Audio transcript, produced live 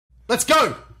Let's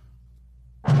go!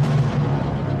 A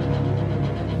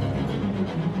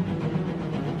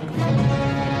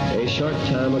short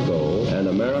time ago, an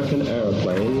American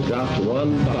airplane dropped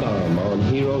one bomb on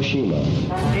Hiroshima.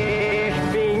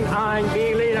 Ich bin ein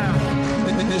Berliner.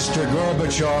 Mr.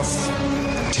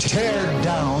 Gorbachev, tear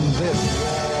down this.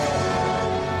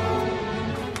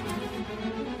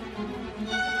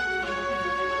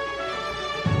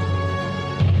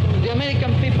 The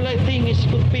American people, I think, is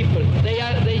good people. They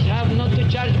have not to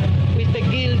charge with the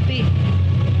guilty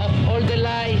of all the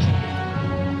lies.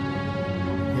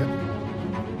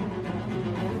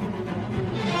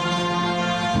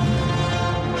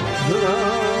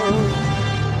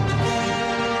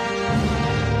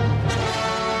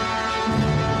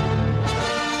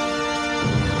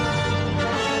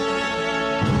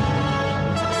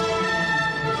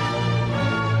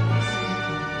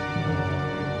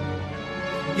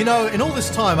 You know, in all this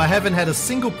time, I haven't had a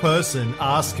single person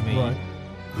ask me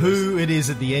who it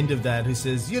is at the end of that who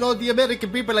says, you know, the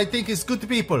American people, I think, is good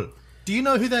people. Do you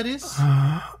know who that is?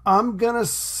 I'm going to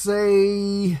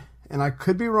say, and I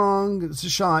could be wrong, it's a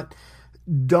shot,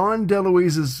 Don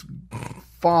DeLuise's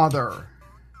father.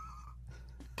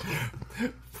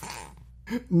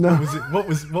 No. What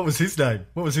was his name?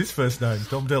 What was his first name?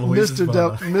 Dom DeLuise's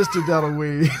father. Mr.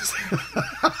 DeLuise.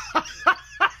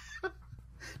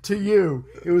 To you,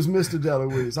 it was Mr.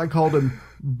 DeLuise. I called him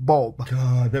Bulb.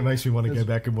 God, that makes me want to go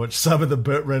back and watch some of the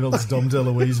Burt Reynolds, Dom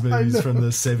DeLuise movies from the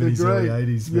 70s, early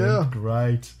 80s. Man. Yeah.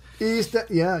 Great. Get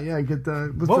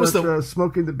the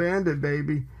Smoking the Bandit,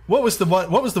 baby. What was the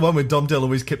one where Dom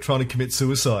DeLuise kept trying to commit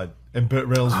suicide and Burt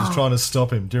Reynolds was trying to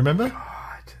stop him? Do you remember?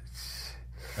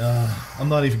 I'm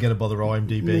not even going to bother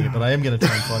IMDb'ing it, but I am going to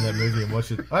try and find that movie and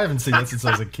watch it. I haven't seen that since I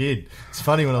was a kid. It's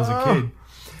funny when I was a kid.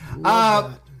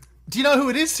 Do you know who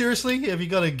it is? Seriously, have you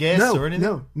got a guess or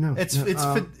anything? No.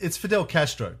 It's Fidel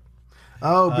Castro.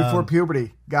 Oh, before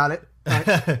puberty. Got it.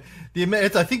 Right.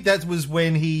 I think that was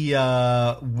when he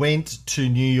went to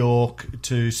New York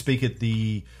to speak at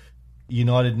the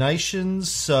United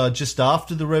Nations just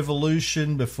after the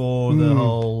revolution, before the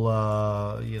whole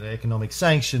economic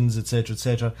sanctions, etc.,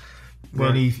 etc.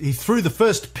 When he threw the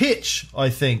first pitch, I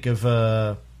think, of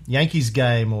a Yankees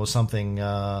game or something.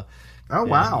 Oh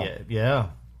wow!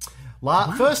 Yeah.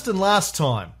 First and last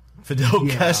time Fidel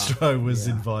Castro was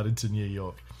invited to New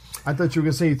York. I thought you were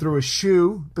going to say he threw a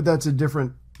shoe, but that's a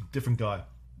different guy.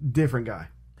 Different guy.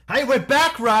 Hey, we're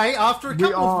back, Ray, after a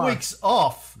couple of weeks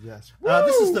off. Yes.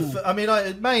 This is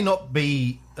it may not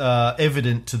be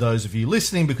evident to those of you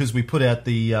listening because we put out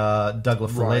the Doug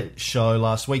LaFollette show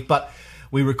last week, but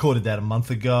we recorded that a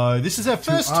month ago. This is our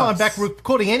first time back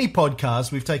recording any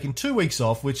podcast. We've taken 2 weeks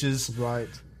off, which is... Right.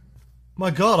 My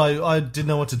God, I didn't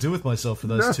know what to do with myself for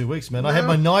those 2 weeks, man. I had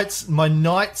my nights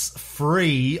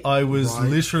free. I was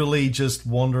literally just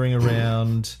wandering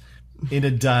around in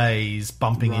a daze,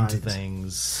 bumping into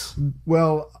things.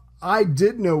 Well, I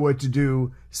did know what to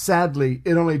do. Sadly,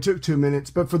 it only took 2 minutes,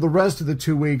 but for the rest of the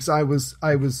 2 weeks, I was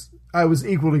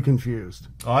equally confused.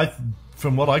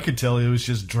 From what I could tell, it was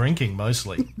just drinking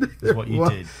mostly. Is what you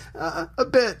did. A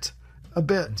bit.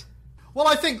 Well,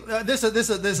 I think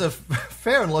there's a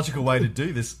fair and logical way to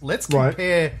do this. Let's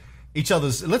compare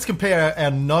Let's compare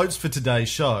our notes for today's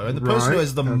show, and the person who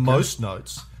has the most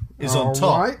notes is on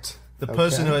top. The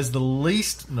person who has the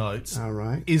least notes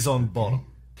is on bottom.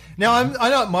 Now, I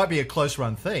know it might be a close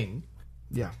run thing.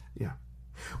 Yeah.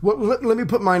 Well, let me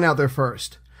put mine out there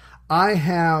first. I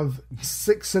have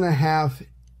 6.5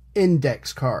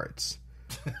 index cards.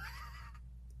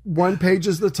 One page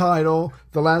is the title.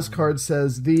 The last card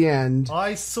says "The End."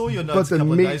 I saw your notes a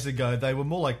couple of days ago. They were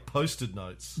more like post-it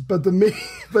notes. But the meat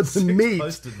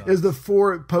is the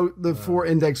four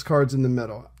index cards in the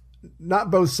middle.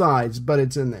 Not both sides, but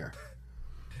it's in there.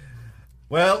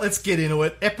 Well, let's get into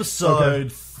it.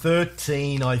 Episode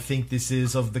 13, I think this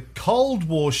is, of the Cold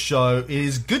War show. It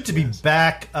is good to be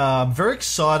back. I'm very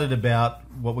excited about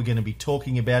what we're going to be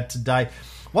talking about today.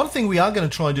 One thing we are going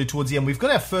to try and do towards the end, we've got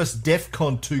our first DEF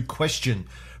CON 2 question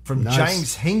from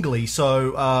James Hingley.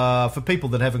 So for people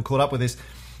that haven't caught up with this,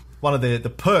 one of the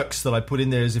perks that I put in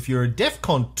there is if you're a DEF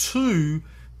CON 2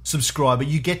 subscriber,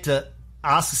 you get to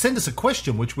send us a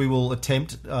question, which we will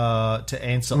attempt to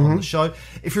answer on the show.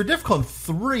 If you're a DEF CON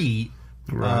 3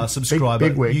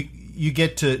 subscriber, you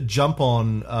get to jump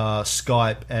on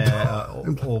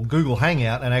Skype or Google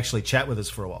Hangout and actually chat with us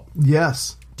for a while.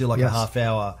 Yes. Do like a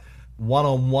half-hour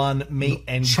one-on-one meet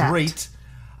and greet.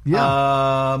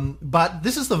 Yeah. But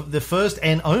this is the first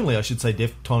and only, I should say,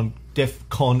 DEF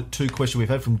CON 2 question we've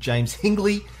had from James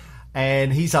Hingley,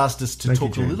 and he's asked us to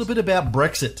talk a little bit about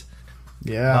Brexit.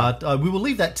 Yeah. But we will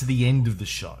leave that to the end of the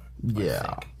show. I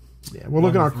think. Yeah, we'll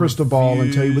look in our crystal ball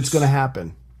and tell you what's going to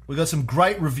happen. We got some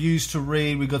great reviews to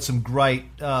read. We got some great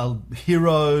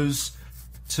heroes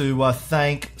to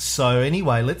thank. So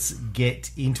anyway, let's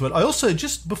get into it. I also,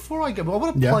 just before I go, I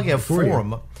want to plug our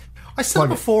forum. I set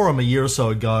up a forum a year or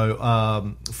so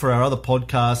ago for our other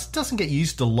podcast. It doesn't get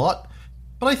used a lot,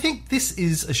 but I think this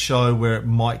is a show where it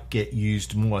might get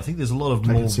used more. I think there's a lot of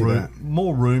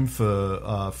more room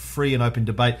for free and open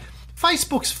debate.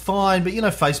 Facebook's fine, but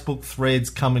Facebook threads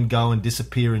come and go and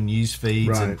disappear in news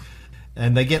feeds,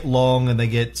 and they get long and they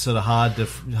get sort of hard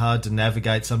to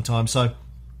navigate sometimes. So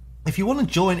if you want to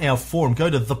join our forum, go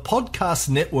to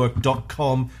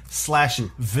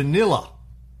thepodcastnetwork.com/vanilla,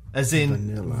 as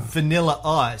in vanilla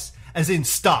ice, as in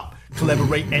stop,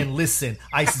 collaborate and listen.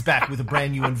 Ice is back with a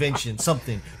brand new invention.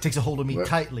 Something takes a hold of me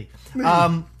tightly.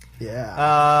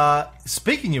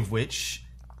 Speaking of which,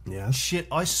 shit,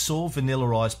 I saw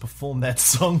Vanilla Ice perform that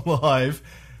song live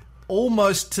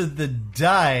almost to the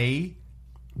day.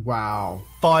 Wow.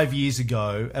 5 years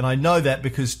ago, and I know that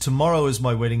because tomorrow is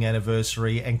my wedding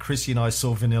anniversary, and Chrissy and I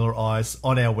saw Vanilla Ice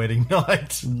on our wedding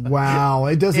night. Wow,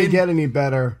 it doesn't get any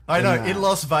better. I know, in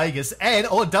Las Vegas, and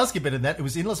it does get better than that. It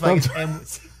was in Las Vegas, and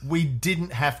we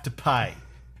didn't have to pay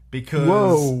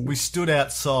because we stood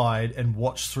outside and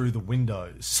watched through the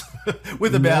windows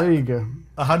with about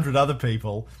 100 other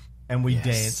people, and we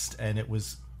danced, and it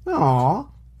was... Aw,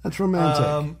 that's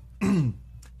romantic.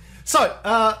 So,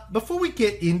 before we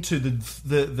get into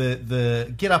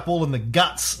the get up all in the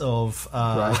guts of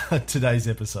today's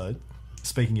episode,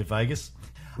 speaking of Vegas,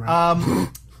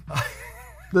 that's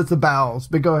the bowels,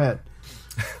 but go ahead.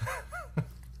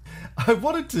 I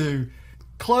wanted to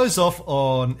close off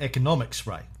on economics,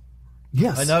 Ray.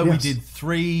 Yes. I know we did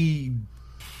 3+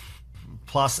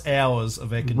 hours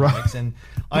of economics, and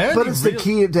but it's the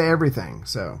key to everything,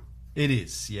 so. It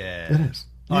is, yeah. It is.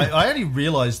 I only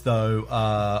realised, though,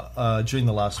 during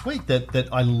the last week that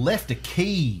I left a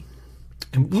key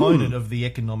component of the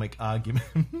economic argument.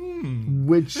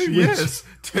 Which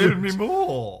tell me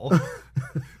more.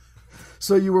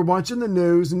 So you were watching the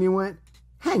news and you went,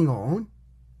 hang on.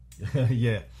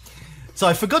 Yeah. So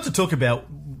I forgot to talk about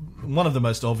one of the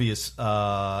most obvious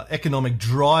economic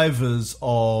drivers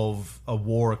of a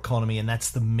war economy, and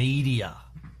that's the media.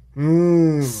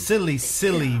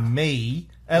 Silly me.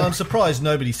 And I'm surprised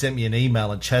nobody sent me an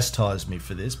email and chastised me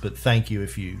for this, but thank you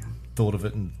if you thought of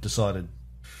it and decided.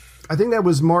 I think that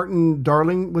was Martin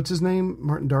Darling. What's his name?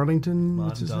 Martin Darlington?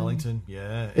 Martin Darlington,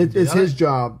 yeah. It's his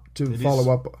job to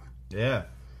follow up. Yeah.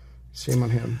 Shame on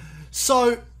him.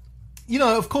 So,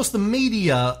 of course, the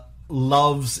media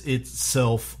loves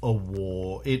itself a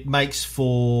war. It makes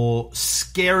for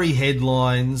scary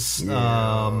headlines.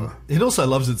 Yeah. It also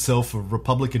loves itself a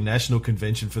Republican National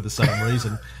Convention for the same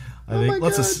reason. I think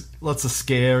lots of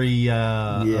scary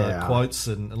quotes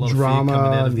and a lot drama, of fear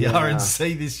coming out of the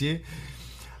RNC this year.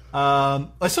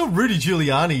 I saw Rudy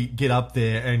Giuliani get up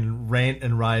there and rant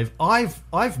and rave.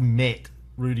 I've met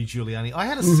Rudy Giuliani. I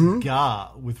had a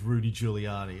cigar with Rudy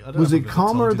Giuliani. I don't was know it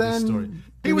calmer then?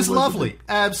 He was lovely,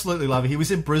 absolutely lovely. He was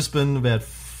in Brisbane about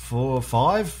 4 or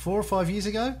 5 years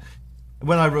ago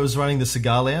when I was running the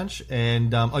cigar lounge,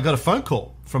 and I got a phone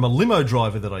call from a limo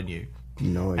driver that I knew.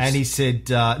 Nice. And he said,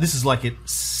 this is like at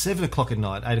 7 o'clock at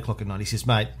night, 8 o'clock at night. He says,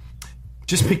 mate,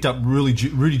 just picked up Rudy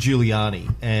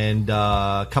Giuliani and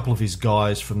a couple of his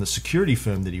guys from the security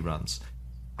firm that he runs.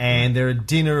 And they're at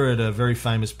dinner at a very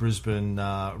famous Brisbane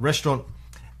restaurant.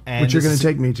 And which you're going to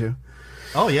take me to.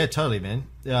 Oh, yeah, totally, man.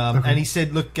 And he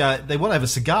said, look, they want to have a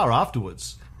cigar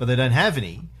afterwards, but they don't have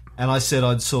any. And I said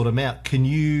I'd sort them out. Can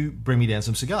you bring me down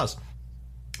some cigars?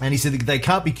 And he said they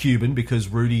can't be Cuban because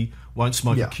Rudy won't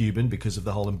smoke a Cuban because of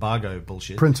the whole embargo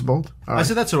bullshit. Principled. I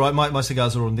said that's all right. My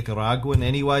cigars are all Nicaraguan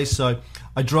anyway. So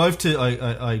I drove to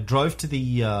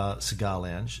the cigar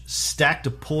lounge, stacked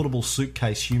a portable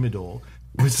suitcase humidor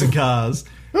with cigars,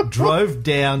 drove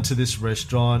down to this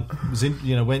restaurant. Went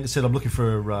and said I'm looking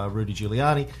for Rudy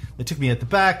Giuliani. They took me at the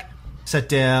back, sat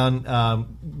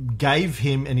down, gave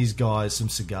him and his guys some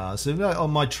cigars. So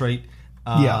on my treat.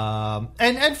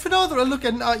 And for no other look,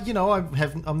 and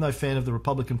I'm no fan of the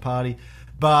Republican Party,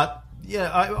 but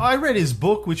I read his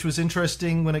book, which was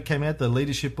interesting when it came out, the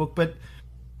leadership book. But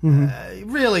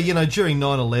really, during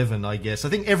 9/11, I guess I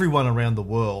think everyone around the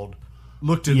world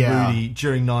looked at Rudy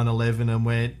during 9/11 and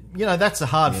went, that's a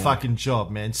hard fucking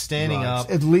job, man. Standing up,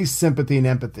 at least sympathy and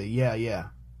empathy. Yeah.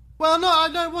 Well, no,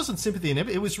 it wasn't sympathy and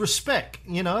empathy. It was respect.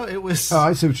 It was. Oh,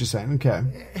 I see what you're saying. Okay.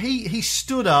 He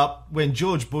stood up when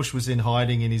George Bush was in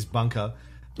hiding in his bunker.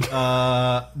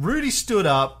 Rudy stood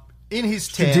up in his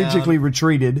town, strategically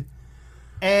retreated,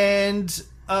 and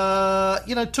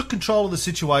took control of the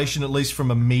situation, at least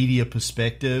from a media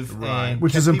perspective. Right. And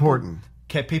Which is kept people- important.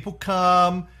 Kept people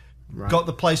calm, got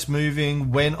the place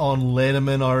moving, went on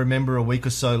Letterman, I remember, a week or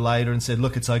so later and said,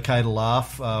 look, it's okay to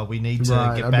laugh. We need to Right,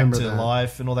 I get back remember to that.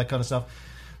 life and all that kind of stuff.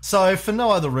 So for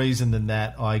no other reason than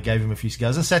that, I gave him a few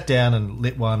cigars and sat down and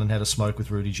lit one and had a smoke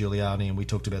with Rudy Giuliani, and we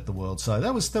talked about the world. So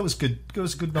that was good. It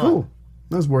was a good night. Cool.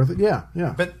 That was worth it. Yeah,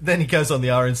 yeah. But then he goes on the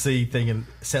RNC thing and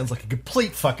sounds like a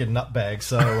complete fucking nutbag.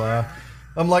 So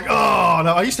I'm like, oh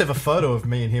no! I used to have a photo of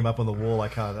me and him up on the wall. I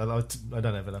can't. I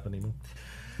don't have it up anymore.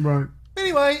 Right.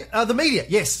 Anyway, the media.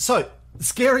 Yes. So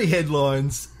scary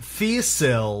headlines, fear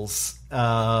sells.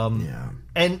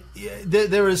 And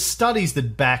there are studies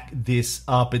that back this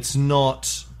up. It's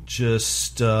not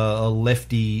just a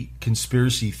lefty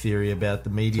conspiracy theory about the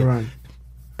media. Right.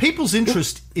 People's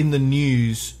interest in the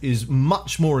news is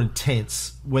much more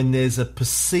intense when there's a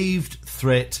perceived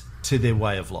threat to their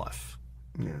way of life.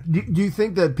 Yeah. Do you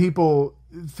think that people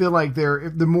feel like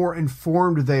the more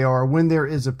informed they are when there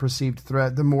is a perceived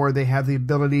threat, the more they have the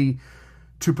ability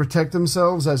to protect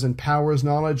themselves, as in powers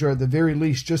knowledge, or at the very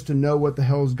least just to know what the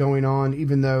hell is going on,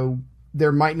 even though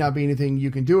there might not be anything you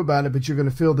can do about it, but you're going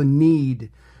to feel the need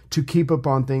to keep up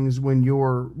on things when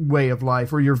your way of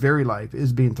life or your very life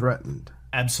is being threatened?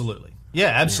 Absolutely. Yeah,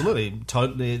 absolutely.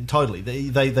 Yeah. Totally.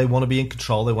 They want to be in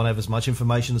control. They want to have as much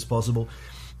information as possible.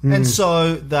 And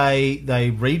so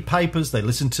they read papers, they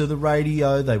listen to the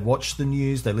radio, they watch the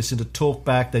news, they listen to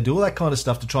talkback, they do all that kind of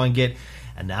stuff to try and get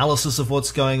analysis of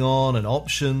what's going on and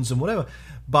options and whatever.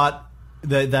 But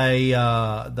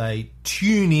they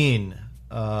tune in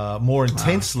more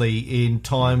intensely in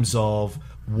times of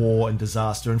war and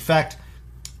disaster. In fact,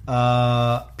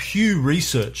 Pew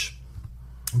Research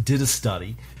did a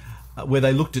study where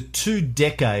they looked at 2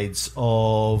 decades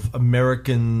of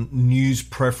American news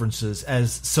preferences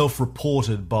as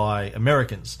self-reported by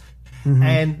Americans.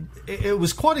 And it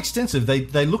was quite extensive.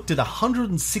 They looked at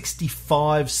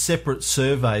 165 separate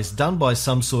surveys done by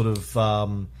some sort of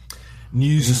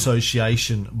news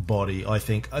association body, I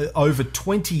think, over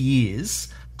 20 years.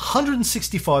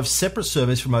 165 separate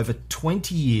surveys from over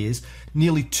 20 years,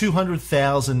 nearly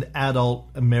 200,000 adult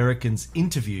Americans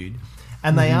interviewed,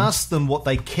 and they asked them what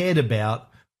they cared about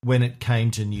when it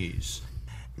came to news.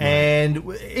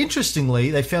 And interestingly,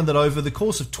 they found that over the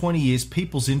course of 20 years,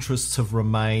 people's interests have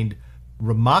remained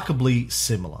remarkably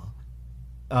similar.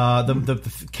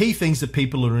 The key things that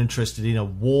people are interested in are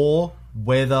war,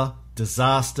 weather,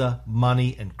 disaster,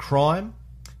 money, and crime.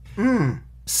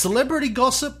 Celebrity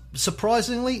gossip,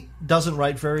 surprisingly, doesn't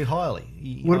rate very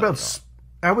highly. What about?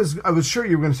 I was sure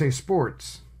you were going to say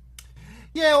sports.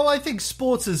 Yeah, well, I think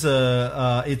sports is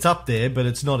it's up there, but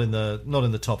it's not in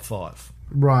the top 5.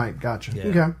 Right, gotcha. Yeah.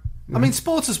 Okay. I mean,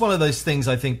 sports is one of those things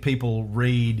I think people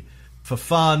read for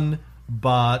fun,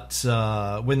 but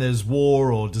when there's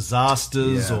war or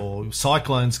disasters or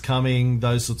cyclones coming,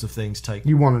 those sorts of things take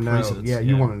You want to know. precedence. Yeah,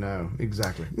 you want to know.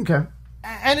 Exactly. Okay.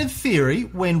 And in theory,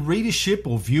 when readership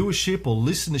or viewership or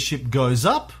listenership goes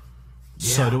up,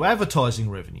 so do advertising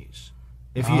revenues.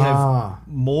 If you have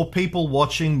more people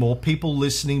watching, more people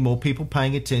listening, more people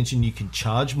paying attention, you can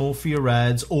charge more for your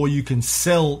ads, or you can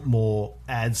sell more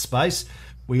ad space.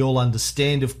 We all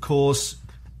understand, of course,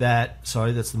 that...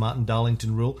 Sorry, that's the Martin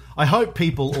Darlington rule. I hope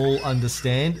people all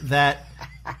understand that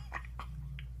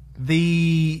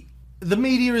the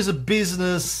media is a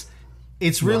business.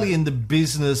 It's really in the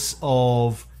business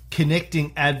of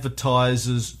connecting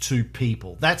advertisers to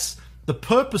people. That's the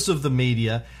purpose of the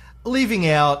media, leaving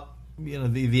out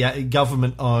the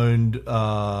government-owned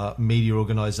media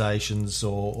organisations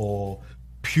or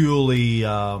purely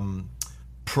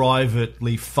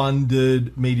privately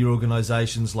funded media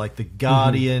organisations like The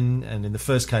Guardian, and in the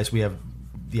first case we have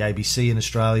the ABC in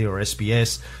Australia or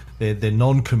SBS. They're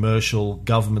non-commercial,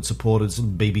 government-supported,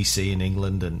 BBC in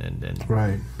England and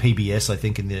PBS, I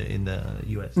think, in the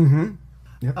US.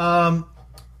 Yep.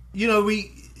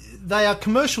 They are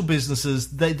commercial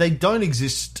businesses. They don't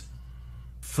exist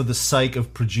for the sake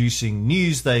of producing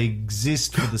news. They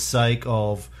exist for the sake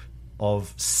of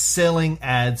selling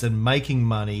ads and making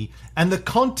money, and the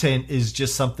content is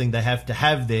just something they have to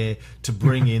have there to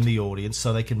bring in the audience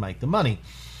so they can make the money.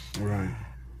 Right.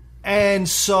 And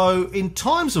so in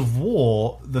times of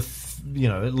war,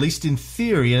 at least in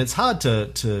theory, and it's hard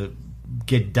to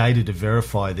get data to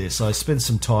verify this. I spent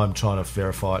some time trying to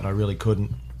verify it, and I really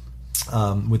couldn't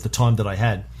with the time that I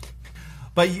had.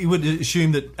 But you would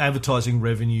assume that advertising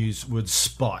revenues would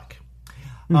spike.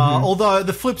 Although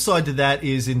the flip side to that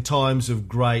is in times of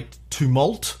great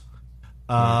tumult,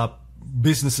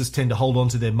 businesses tend to hold on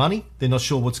to their money. They're not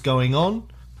sure what's going on.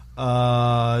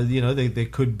 There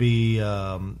could be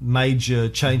major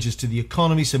changes to the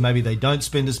economy, so maybe they don't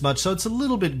spend as much. So it's a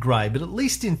little bit grey, but at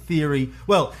least in theory,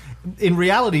 well, in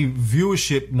reality,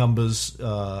 viewership numbers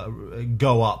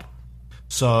go up.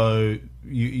 So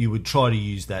you would try to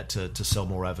use that to sell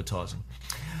more advertising.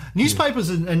 Newspapers,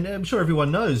 and I'm sure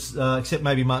everyone knows, except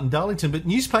maybe Martin Darlington, but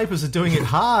newspapers are doing it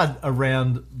hard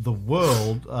around the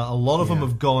world. A lot of them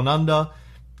have gone under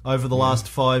over the last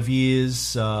 5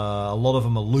 years. A lot of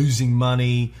them are losing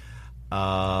money.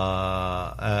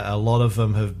 A lot of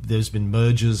them there's been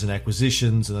mergers and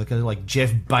acquisitions. And like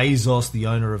Jeff Bezos, the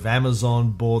owner of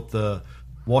Amazon, bought the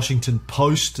Washington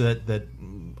Post, that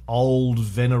old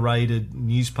venerated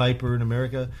newspaper in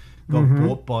America, got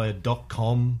bought by a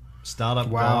 .com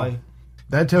startup guy.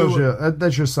 That tells you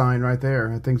that's your sign right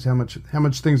there. I think how much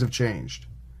things have changed.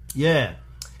 Yeah.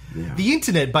 The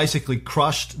internet basically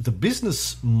crushed the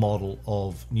business model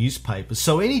of newspapers.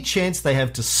 So any chance they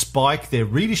have to spike their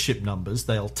readership numbers,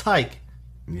 they'll take.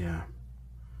 Yeah.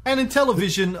 And in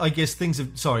television, I guess things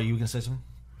have... Sorry, you were going to say something?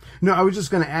 No, I was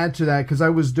just going to add to that because I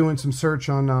was doing some search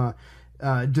on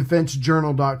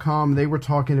defensejournal.com. They were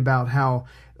talking about how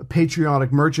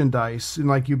patriotic merchandise,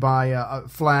 like you buy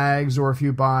flags, or if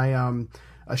you buy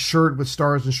a shirt with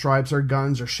stars and stripes or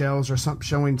guns or shells or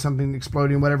showing something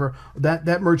exploding, whatever,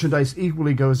 that merchandise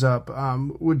equally goes up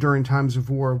during times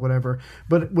of war or whatever.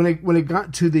 But when it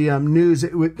got to the news,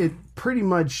 it pretty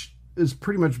much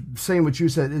saying what you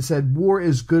said. It said war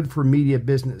is good for media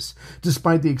business,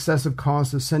 despite the excessive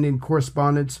cost of sending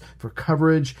correspondents for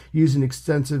coverage, using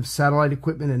extensive satellite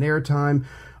equipment and airtime.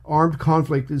 Armed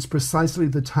conflict is precisely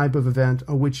the type of event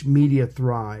on which media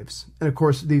thrives. And of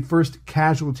course, the first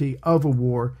casualty of a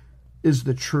war is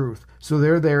the truth. So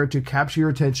they're there to capture your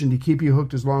attention, to keep you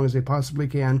hooked as long as they possibly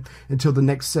can until the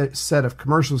next set of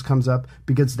commercials comes up,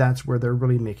 because that's where they're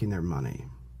really making their money.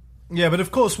 Yeah, but of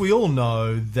course we all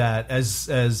know that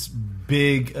as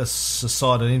big a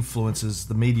societal influence as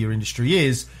the media industry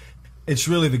is, it's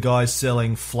really the guys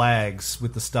selling flags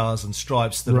with the stars and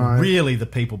stripes that are really the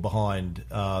people behind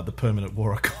the permanent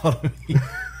war economy.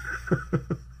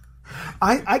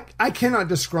 I cannot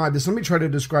describe this. Let me try to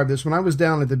describe this. When I was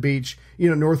down at the beach,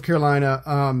 North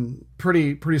Carolina,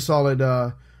 pretty solid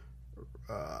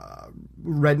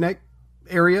redneck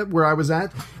area where I was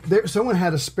at. Someone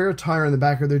had a spare tire in the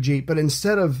back of their Jeep, but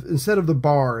instead of the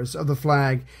bars of the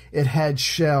flag, it had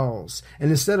shells, and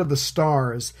instead of the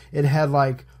stars, it had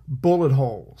like bullet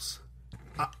holes.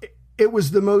 It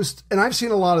was the most, and I've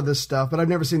seen a lot of this stuff, but I've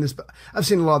never seen this. I've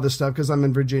seen a lot of this stuff because I'm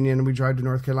in Virginia and we drive to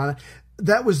North Carolina.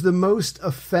 That was the most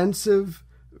offensive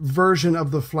version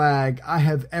of the flag I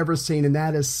have ever seen, and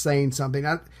that is saying something.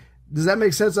 Does that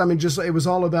make sense? I mean, just it was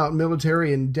all about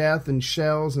military and death and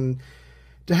shells, and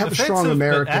to have offensive, a strong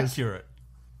America. But accurate.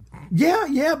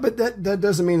 Yeah, but that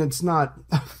doesn't mean it's not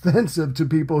offensive to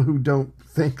people who don't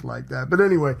think like that. But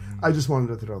anyway, I just wanted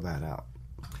to throw that out.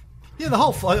 Yeah,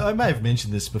 I may have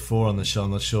mentioned this before on the show,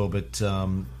 I'm not sure, but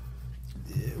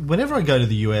whenever I go to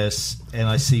the US and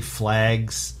I see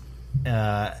flags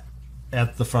at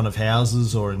the front of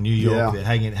houses or in New York, they're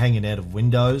hanging out of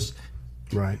windows.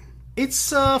 Right.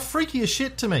 It's freaky as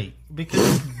shit to me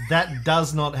because that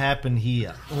does not happen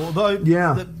here. Although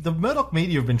the Murdoch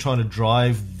media have been trying to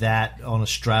drive that on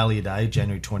Australia Day,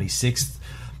 January 26th,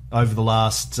 over the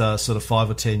last sort of 5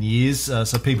 or 10 years.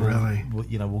 So people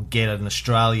will get an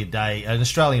Australia Day, an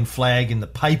Australian flag in the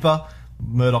paper,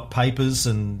 Murdoch papers,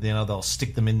 and they'll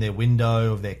stick them in their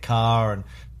window of their car,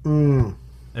 and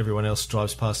everyone else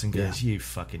drives past and goes, "You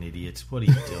fucking idiot! What are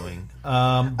you doing?"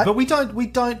 But we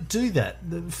don't do that.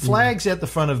 The flags out the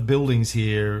front of buildings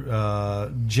here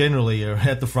generally are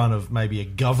at the front of maybe a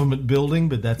government building,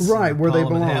 but that's right where they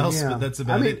belong. House, but that's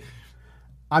about it.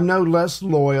 I'm no less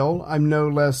loyal. I'm no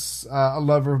less a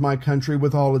lover of my country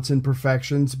with all its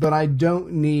imperfections, but I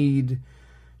don't need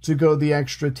to go the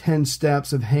extra 10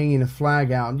 steps of hanging a flag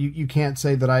out. You can't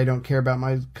say that I don't care about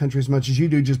my country as much as you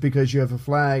do just because you have a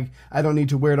flag. I don't need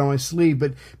to wear it on my sleeve,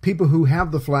 but people who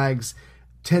have the flags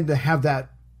tend to have that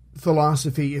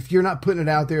philosophy. If you're not putting it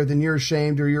out there, then you're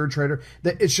ashamed or you're a traitor.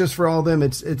 It's just for all of them.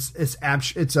 It's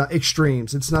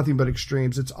extremes. It's nothing but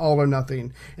extremes. It's all or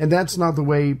nothing, and that's not the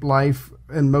way life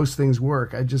and most things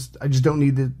work. I just don't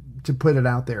need to put it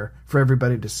out there for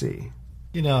everybody to see.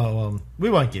 We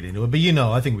won't get into it, but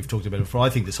I think we've talked about it before. I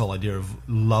think this whole idea of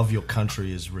love your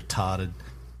country is retarded.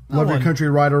 Love your country,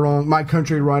 right or wrong. My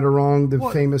country, right or wrong. The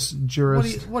famous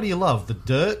jurist. What do you love? The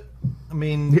dirt? I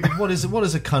mean, what is it? What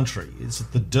is a country? Is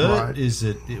it the dirt? Right. Is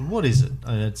it? What is it?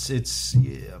 And it's.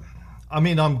 Yeah. I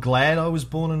mean, I'm glad I was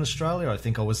born in Australia. I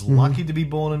think I was lucky to be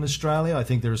born in Australia. I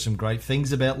think there are some great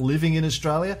things about living in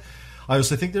Australia. I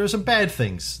also think there are some bad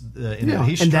things in our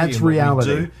history, and that's what we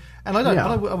reality. do. And I don't.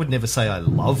 I would never say I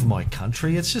love my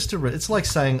country. It's just it's like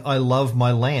saying I love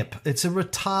my lamp. It's a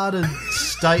retarded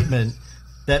statement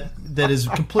that is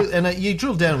complete. And you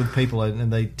drill down with people,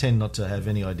 and they tend not to have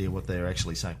any idea what they're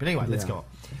actually saying. But anyway, let's go on.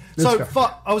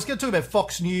 I was going to talk about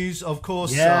Fox News, of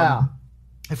course. Yeah.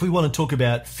 If we want to talk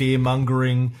about fear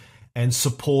mongering and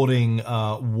supporting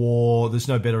war, there's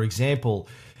no better example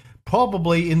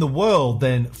probably in the world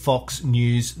than Fox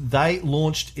News. They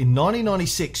launched in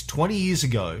 1996, 20 years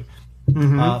ago,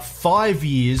 5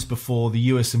 years before the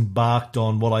US embarked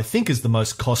on what I think is the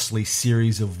most costly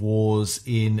series of wars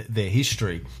in their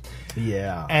history.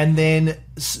 Yeah. And then,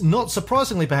 not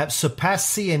surprisingly perhaps,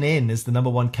 surpassed CNN as the number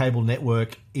one cable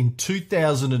network in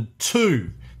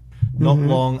 2002. Not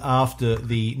long after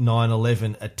the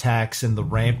 9/11 attacks and the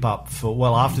ramp up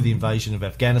after the invasion of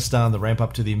Afghanistan, the ramp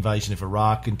up to the invasion of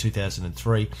Iraq in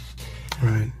 2003.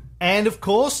 Right. And of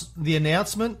course, the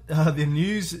announcement, the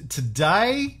news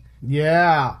today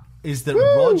is that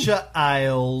Roger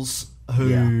Ailes,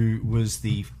 who was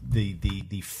the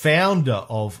founder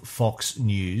of Fox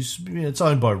News, it's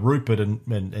owned by Rupert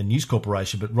and News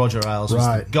Corporation, but Roger Ailes was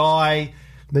the guy.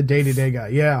 The day-to-day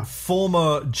guy,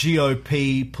 Former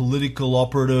GOP political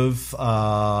operative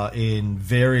in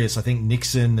various, I think,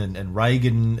 Nixon and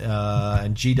Reagan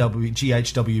and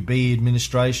GHWB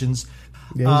administrations.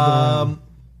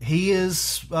 He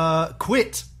has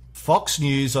quit Fox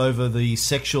News over the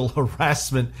sexual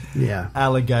harassment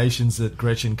allegations that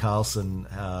Gretchen Carlson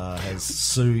is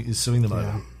suing them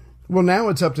over. Well, now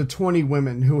it's up to 20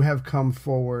 women who have come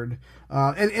forward.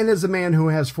 And as a man who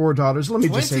has 4 daughters, let me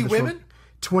just say this. 20 women?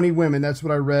 20 women. That's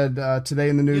what I read today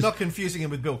in the news. You're not confusing him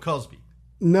with Bill Cosby.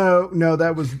 No,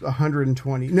 that was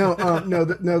 120. No,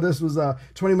 this was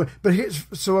 20 women. But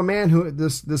so a man who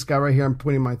this guy right here, I'm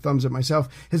pointing my thumbs at myself,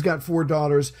 has got 4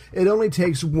 daughters. It only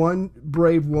takes one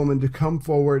brave woman to come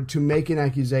forward to make an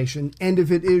accusation, and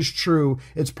if it is true,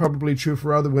 it's probably true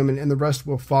for other women, and the rest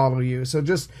will follow you. So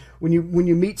just when you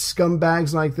meet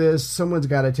scumbags like this, someone's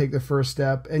got to take the first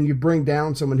step, and you bring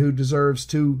down someone who deserves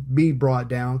to be brought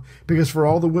down. Because for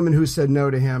all the women who said no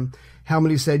to him, how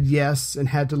many said yes and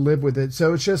had to live with it?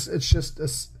 So it's just a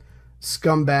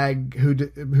scumbag who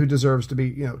deserves to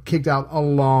be kicked out a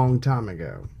long time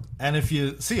ago. And if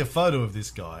you see a photo of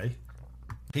this guy,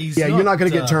 you're not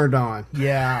going to get turned on.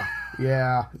 No.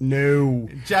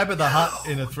 Jabba the Hutt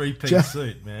in a 3-piece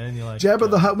suit, man. You're like Jabba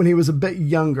the Hutt when he was a bit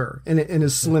younger in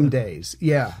his slim days.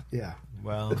 Yeah.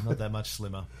 Well, not that much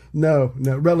slimmer. No,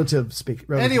 relative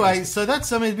speaking. Anyway, so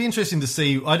it'd be interesting to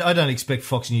see. I don't expect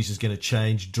Fox News is going to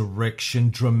change direction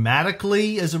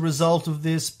dramatically as a result of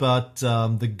this, but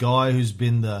the guy who's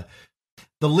been the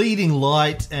leading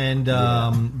light and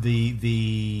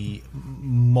the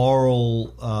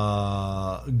moral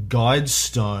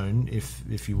guidestone,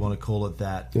 if you want to call it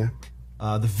that, the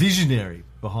visionary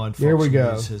behind Fox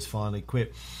News has finally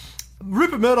quit.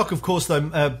 Rupert Murdoch, of course, though,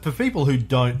 for people who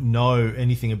don't know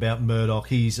anything about Murdoch,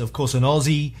 he's, of course, an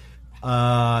Aussie.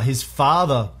 His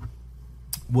father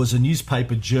was a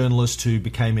newspaper journalist who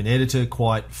became an editor,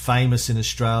 quite famous in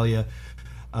Australia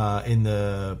in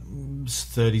the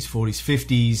 30s, 40s,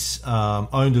 50s.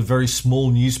 Owned a very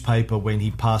small newspaper when he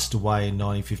passed away in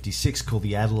 1956 called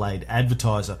the Adelaide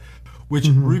Advertiser, which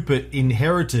Rupert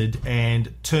inherited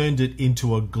and turned it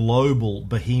into a global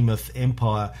behemoth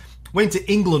empire. Went to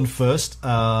England first,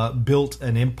 built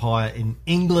an empire in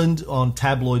England on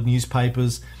tabloid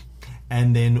newspapers,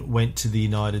 and then went to the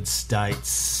United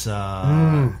States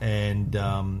and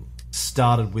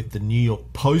started with the New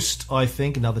York Post, I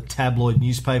think, another tabloid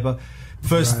newspaper.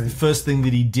 First thing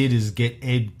that he did is get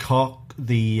Ed Koch,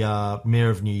 the mayor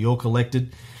of New York,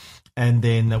 elected, and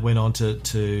then went on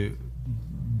to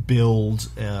build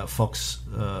Fox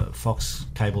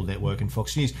Cable Network and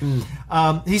Fox News.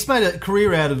 He's made a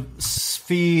career out of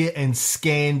fear and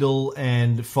scandal,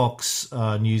 and Fox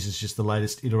News is just the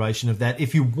latest iteration of that.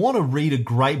 If you want to read a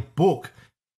great book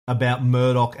about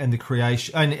Murdoch and the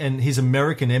creation and his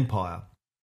American empire,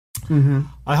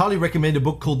 I highly recommend a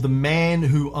book called The Man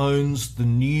Who Owns the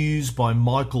News by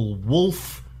Michael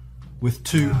Wolff, with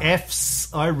 2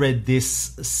 F's. I read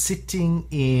this sitting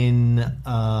in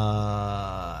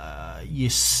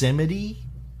Yosemite,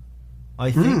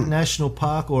 I think, National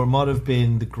Park, or it might have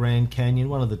been the Grand Canyon,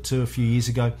 one of the two, a few years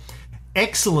ago.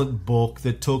 Excellent book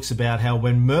that talks about how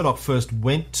when Murdoch first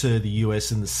went to the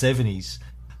US in the 70s,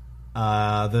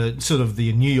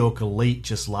 the New York elite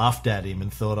just laughed at him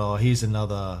and thought, "Oh, here's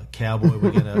another cowboy.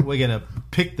 We're gonna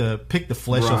pick the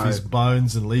flesh off his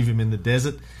bones and leave him in the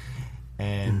desert."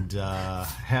 And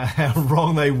how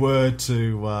wrong they were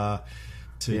to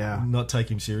not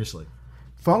take him seriously.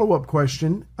 Follow-up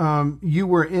question. You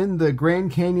were in the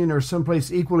Grand Canyon or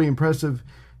someplace equally impressive,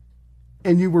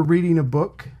 and you were reading a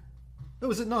book? It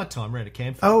was at night time, around a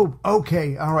campfire. Oh,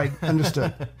 okay. All right.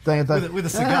 Understood. With a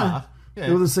cigar.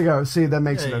 Yeah. With a cigar. See, that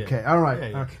makes it Yeah. okay. All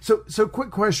right. Yeah. All right. So quick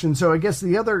question. So I guess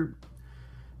the other...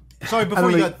 Sorry,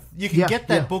 before you can get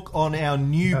that yeah. book on our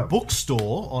new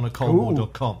bookstore on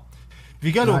acoldwar.com. If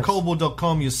you go to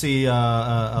acoldwar.com, you'll see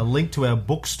a link to our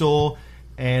bookstore,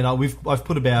 and I've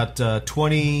put about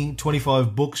 20,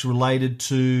 25 books related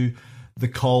to the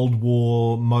Cold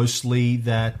War, mostly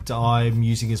that I'm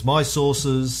using as my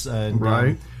sources. And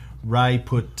Ray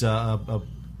put, I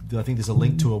think there's a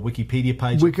link to a Wikipedia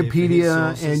page.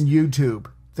 Wikipedia and YouTube.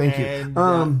 Thank you.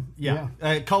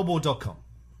 Coldwar.com.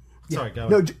 Sorry, go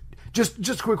No, ahead. just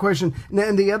a quick question.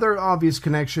 And the other obvious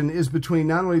connection is between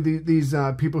not only these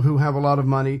people who have a lot of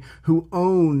money, who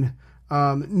own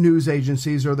news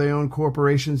agencies, or they own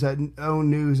corporations that own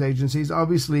news agencies.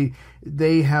 Obviously,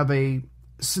 they have a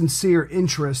sincere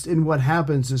interest in what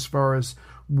happens as far as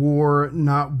war,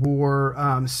 not war,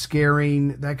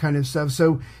 scaring, that kind of stuff.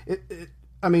 So,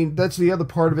 I mean, that's the other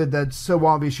part of it that's so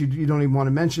obvious you don't even want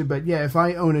to mention. But yeah, if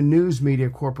I own a news media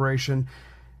corporation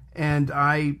and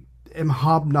I am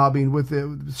hobnobbing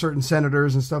with certain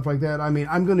senators and stuff like that, I mean,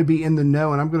 I'm going to be in the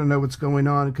know and I'm going to know what's going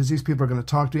on because these people are going to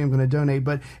talk to me. I'm going to donate.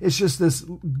 But it's just this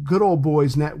good old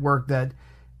boys network that,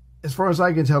 as far as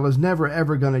I can tell, is never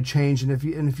ever going to change. And if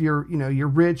you're you're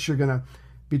rich, you're going to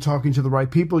be talking to the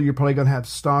right people. You're probably going to have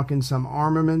stock in some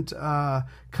armament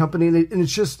company, and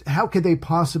it's just, how could they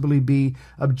possibly be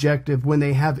objective when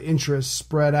they have interests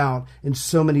spread out in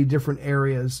so many different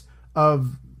areas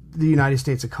of the United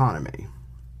States economy?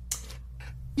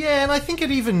 Yeah, and I think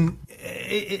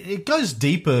it goes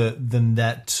deeper than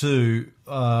that too.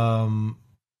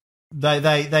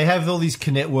 They have all these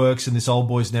networks and this old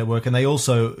boys network, and they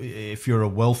also, if you're a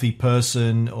wealthy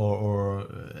person or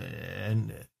a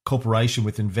corporation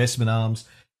with investment arms,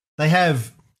 they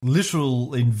have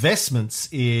literal investments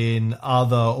in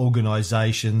other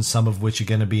organizations, some of which are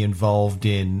going to be involved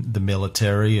in the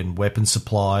military and weapon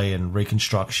supply and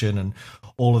reconstruction and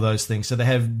all of those things. So they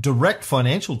have direct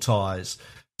financial ties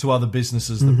to other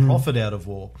businesses that profit out of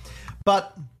war.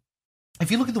 But if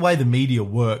you look at the way the media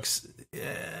works,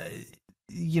 and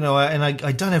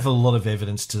I don't have a lot of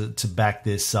evidence to back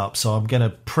this up, so I'm going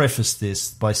to preface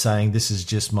this by saying this is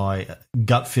just my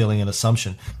gut feeling and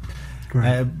assumption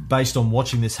based on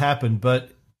watching this happen. But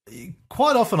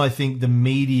quite often I think the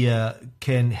media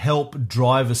can help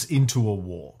drive us into a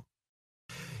war.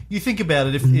 You think about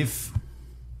it, if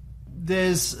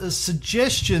there's a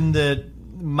suggestion that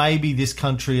maybe this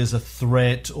country is a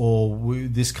threat, or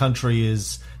this country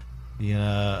is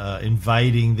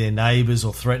invading their neighbours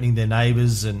or threatening their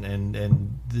neighbours,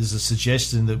 and there's a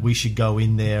suggestion that we should go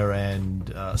in there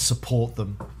and support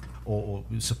them or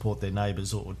support their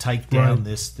neighbours or take down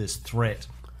this threat.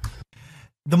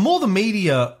 The more the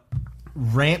media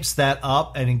ramps that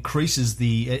up and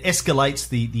escalates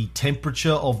the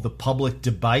temperature of the public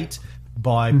debate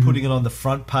by putting it on the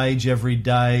front page every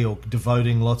day or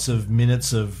devoting lots of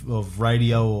minutes of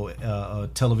radio or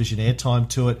television airtime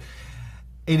to it,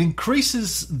 it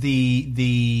increases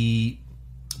the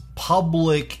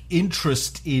public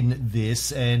interest in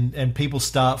this, and people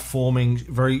start forming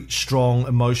very strong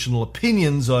emotional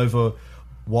opinions over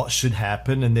what should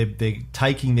happen, and they're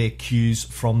taking their cues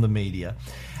from the media.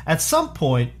 At some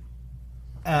point,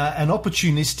 an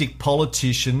opportunistic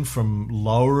politician from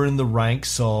lower in the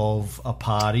ranks of a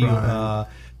party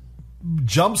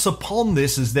jumps upon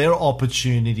this as their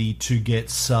opportunity to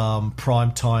get some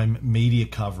primetime media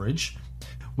coverage,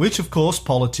 which, of course,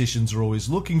 politicians are always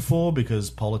looking for,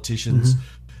 because politicians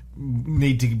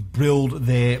need to build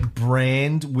their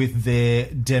brand with their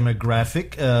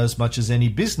demographic as much as any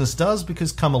business does,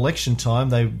 because come election time,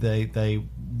 they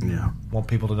want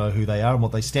people to know who they are and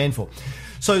what they stand for.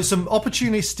 So some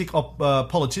opportunistic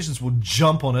politicians will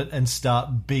jump on it and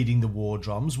start beating the war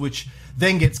drums, which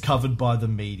then gets covered by the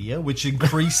media, which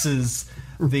increases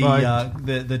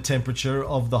the temperature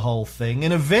of the whole thing.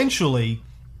 And eventually,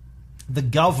 the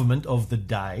government of the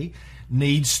day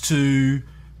needs to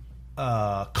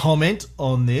comment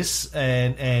on this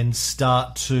and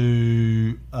start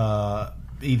to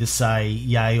either say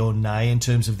yay or nay in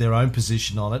terms of their own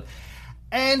position on it.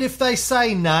 And if they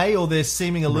say nay, or they're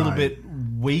seeming a little bit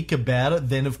weak about it,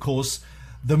 then, of course,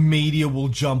 the media will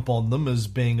jump on them as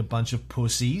being a bunch of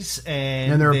pussies.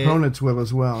 And their opponents will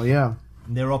as well, yeah.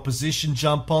 Their opposition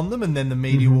jump on them, and then the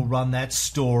media will run that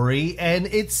story. And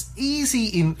it's easy,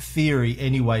 in theory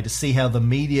anyway, to see how the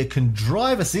media can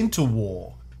drive us into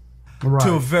war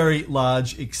to a very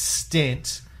large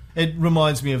extent, It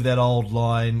reminds me of that old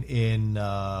line in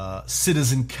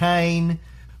Citizen Kane,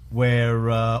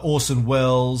 where Orson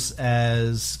Welles,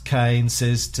 as Kane,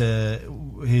 says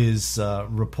to his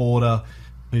reporter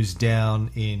who's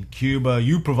down in Cuba,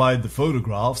 "You provide the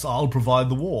photographs, I'll provide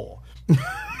the war."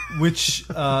 Which,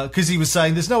 because he was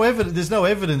saying there's no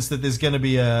evidence that there's going to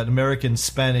be an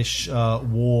American-Spanish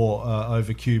war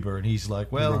over Cuba, and he's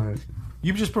like, "Well, Right.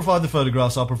 You just provide the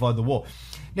photographs, I'll provide the war."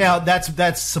 Now,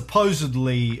 that's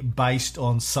supposedly based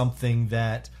on something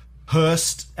that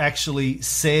Hearst actually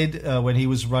said when he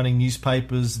was running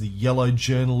newspapers, the yellow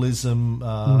journalism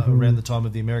around the time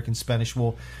of the American-Spanish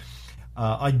War.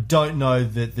 I don't know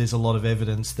that there's a lot of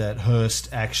evidence that Hearst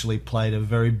actually played a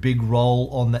very big role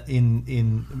on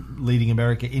in leading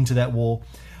America into that war.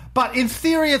 But in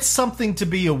theory, it's something to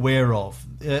be aware of.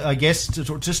 I guess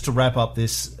just to wrap up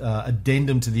this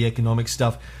addendum to the economic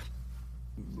stuff,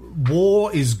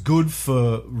 war is good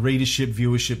for readership,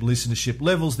 viewership, listenership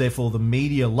levels. Therefore, the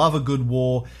media love a good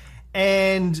war,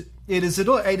 and it is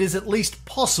at least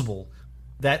possible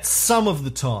that some of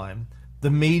the time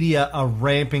the media are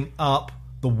ramping up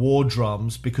the war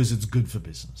drums because it's good for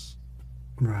business.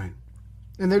 Right.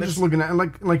 And they're just looking at,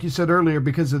 like you said earlier,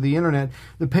 because of the internet,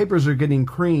 the papers are getting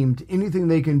creamed. Anything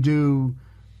they can do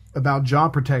about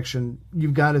job protection,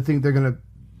 you've got to think they're going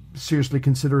to seriously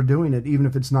consider doing it, even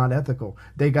if it's not ethical.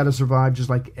 They got to survive just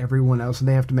like everyone else, and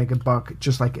they have to make a buck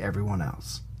just like everyone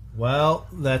else. Well,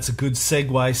 that's a good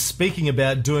segue. Speaking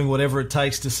about doing whatever it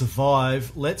takes to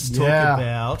survive, let's talk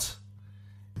about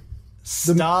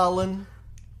Stalin.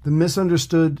 The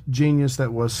misunderstood genius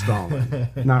that was Stalin.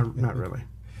 Not really.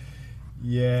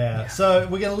 Yeah. So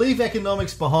we're going to leave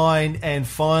economics behind and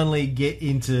finally get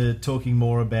into talking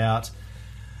more about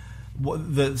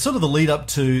the sort of the lead up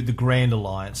to the Grand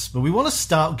Alliance. But we want to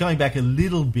start going back a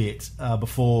little bit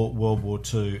before World War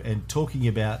II and talking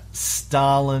about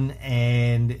Stalin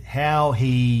and how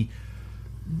he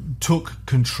took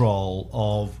control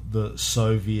of the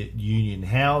Soviet Union,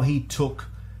 how he took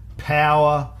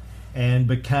power and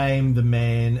became the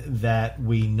man that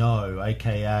we know,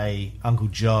 aka Uncle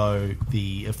Joe,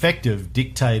 the effective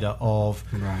dictator of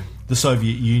the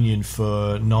Soviet Union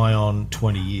for nigh on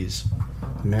 20 years.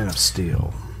 Man of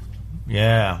Steel.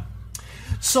 Yeah.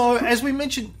 So, as we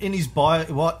mentioned in his bio,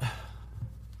 what?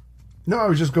 No, I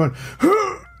was just going,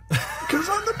 because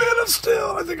I'm the Man of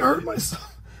Steel. I think I heard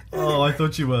myself. Oh, I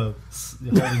thought you were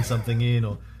holding something in,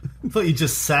 or I thought you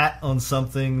just sat on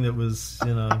something that was,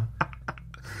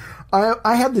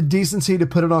 I had the decency to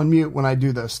put it on mute when I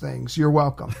do those things. You're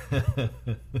welcome.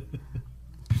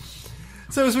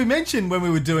 So as we mentioned when we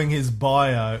were doing his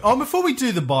bio, before we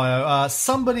do the bio,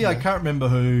 somebody, I can't remember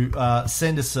who,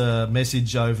 sent us a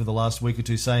message over the last week or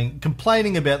two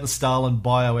complaining about the Stalin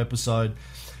bio episode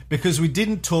because we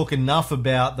didn't talk enough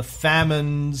about the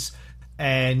famines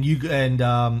and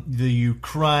the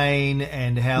Ukraine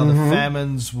and how the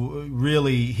famines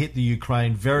really hit the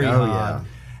Ukraine very hard. Yeah.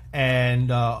 And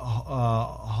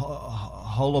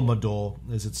Holodomor,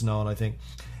 as it's known, I think,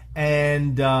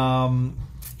 and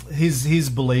his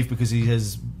belief, because he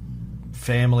has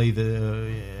family that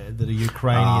are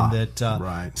Ukrainian,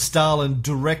 that Stalin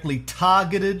directly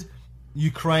targeted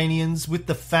Ukrainians with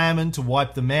the famine to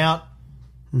wipe them out.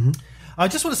 Mm-hmm. I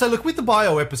just want to say, look, with the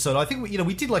bio episode, I think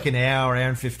we did like an hour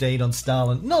and 15 on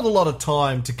Stalin. Not a lot of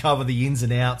time to cover the ins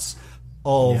and outs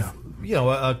of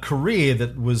a career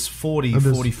that was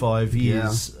 45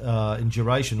 years in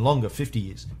duration, longer, 50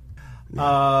 years.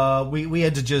 We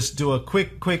had to just do a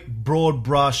quick broad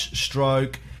brush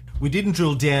stroke. We didn't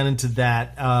drill down into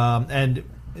that, and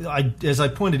as I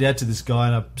pointed out to this guy,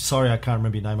 and I'm sorry I can't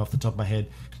remember your name off the top of my head,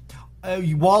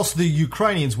 whilst the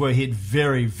Ukrainians were hit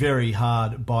very, very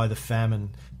hard by the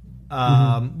famine,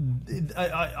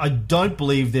 I don't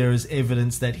believe there is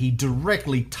evidence that he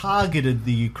directly targeted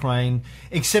the Ukraine,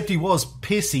 except he was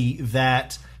pissy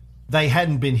that they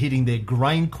hadn't been hitting their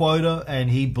grain quota, and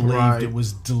he believed it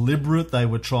was deliberate. They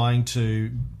were trying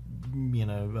to,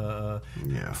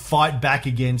 fight back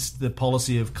against the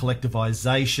policy of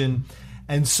collectivization.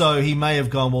 And so he may have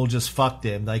gone, well, just fuck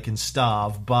them, they can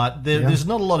starve. But there's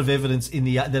not a lot of evidence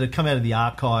that have come out of the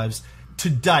archives to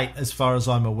date, as far as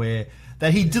I'm aware,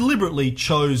 that he deliberately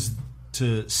chose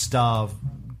to starve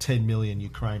 10 million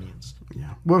Ukrainians.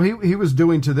 Yeah. Well, he was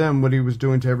doing to them what he was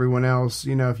doing to everyone else.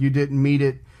 If you didn't meet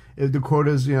it, the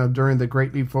quotas, during the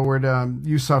Great Leap Forward,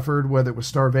 you suffered, whether it was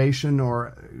starvation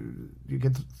or you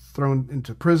get thrown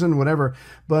into prison, whatever.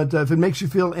 But if it makes you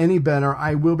feel any better,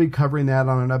 I will be covering that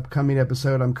on an upcoming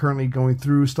episode. I'm currently going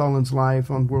through Stalin's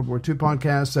life on World War II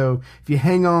podcast. So if you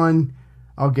hang on,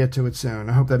 I'll get to it soon.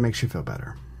 I hope that makes you feel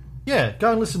better. Yeah,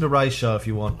 go and listen to Ray's show if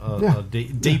you want a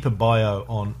deeper bio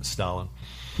on Stalin.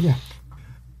 Yeah.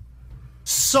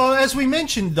 So, as we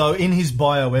mentioned, though, in his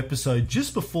bio episode,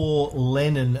 just before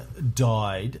Lenin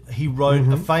died, he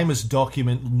wrote a famous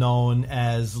document known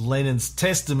as Lenin's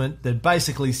Testament that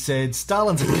basically said,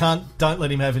 Stalin's a cunt, don't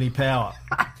let him have any power.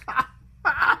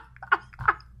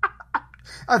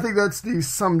 I think that's the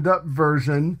summed up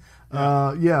version.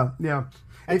 Yeah.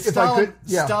 And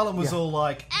Stalin was all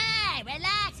like, Hey,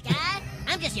 relax, guy.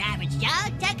 I'm just your average Joe.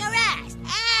 Take a rest.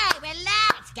 Hey,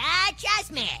 relax, guy.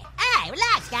 Trust me. Hey,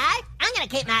 relax, guy. I'm gonna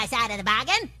keep my side of the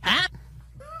bargain. Huh?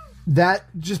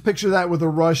 Just picture that with a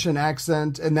Russian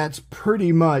accent, and that's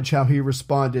pretty much how he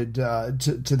responded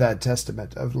to that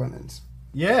testament of Lenin's.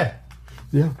 yeah.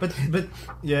 Yeah. But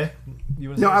yeah. You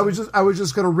wanna No, say I was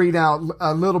just going to read out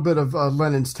a little bit of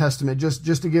Lenin's testament, just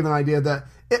to give an idea that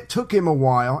it took him a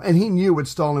while, and he knew what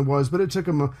Stalin was, but it took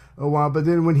him a while. But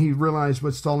then when he realized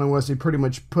what Stalin was, he pretty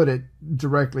much put it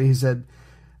directly. He said,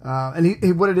 and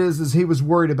he what it is he was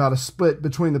worried about a split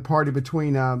between the party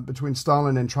between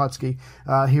Stalin and Trotsky.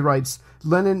 He writes,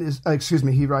 Stalin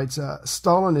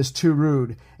is too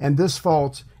rude, and this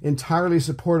fault, entirely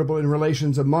supportable in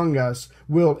relations among us,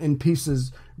 will in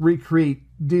pieces recreate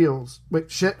deals.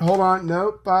 Wait, shit, hold on,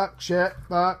 no, fuck, shit,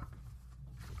 fuck.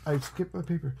 I skipped my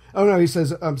paper. Oh no, he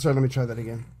says, I'm sorry, let me try that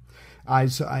again. I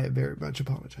very much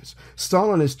apologize.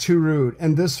 Stalin is too rude,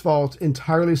 and this fault,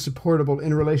 entirely supportable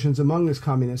in relations among us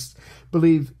communists,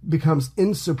 believe becomes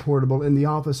insupportable in the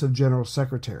office of General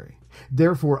Secretary.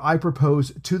 Therefore, I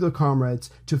propose to the comrades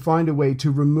to find a way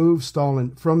to remove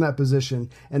Stalin from that position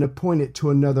and appoint it to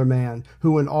another man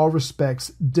who in all respects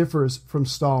differs from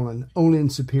Stalin only in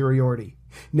superiority,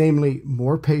 namely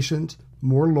more patient,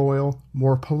 more loyal,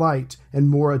 more polite, and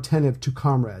more attentive to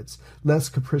comrades, less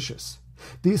capricious.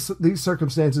 These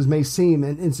circumstances may seem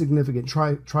an insignificant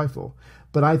trifle,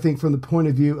 but I think from the point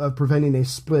of view of preventing a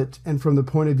split and from the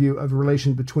point of view of a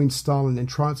relation between Stalin and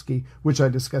Trotsky, which I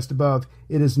discussed above,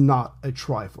 it is not a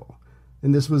trifle.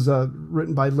 And this was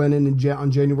written by Lenin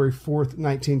on January 4th,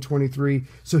 1923.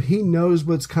 So he knows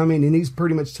what's coming, and he's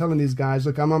pretty much telling these guys,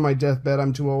 look, I'm on my deathbed,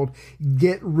 I'm too old.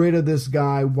 Get rid of this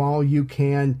guy while you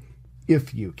can,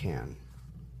 if you can.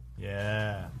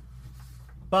 Yeah.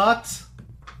 But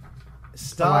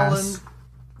Stalin...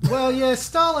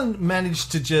 Stalin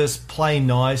managed to just play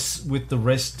nice with the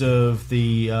rest of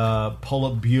the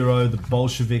Politburo, the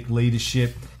Bolshevik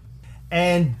leadership,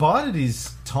 and bided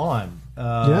his time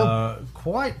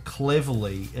quite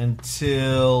cleverly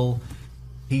until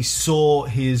he saw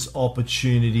his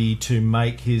opportunity to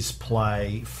make his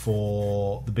play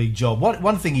for the big job.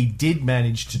 One thing he did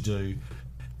manage to do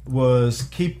was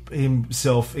keep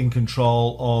himself in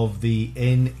control of the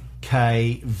NKVD,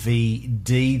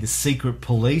 the secret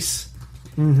police.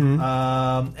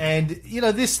 And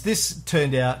this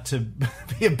turned out to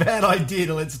be a bad idea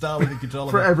to let Stalin in control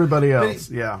of for it. everybody else.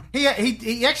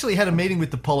 He actually had a meeting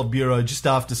with the Politburo just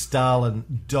after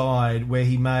Stalin died, where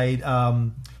he made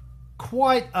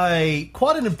quite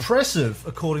an impressive,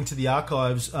 according to the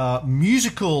archives,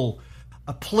 musical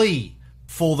plea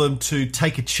for them to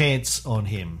take a chance on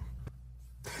him.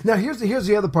 Now, here's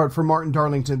the other part for Martin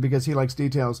Darlington, because he likes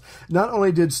details. Not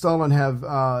only did Stalin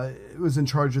was in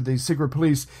charge of the secret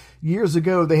police, years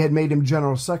ago they had made him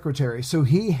general secretary. So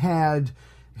he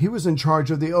was in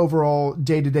charge of the overall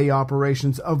day-to-day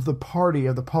operations of the party,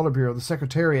 of the Politburo, the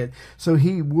Secretariat. So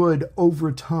he would,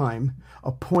 over time,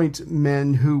 appoint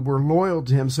men who were loyal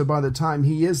to him. So by the time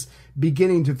he is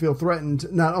beginning to feel threatened,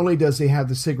 not only does he have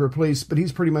the secret police, but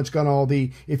he's pretty much got all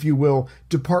the, if you will,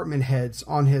 department heads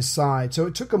on his side. So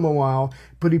it took him a while,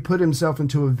 but he put himself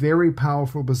into a very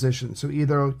powerful position. So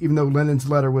even though Lenin's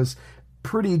letter was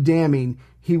pretty damning,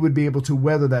 he would be able to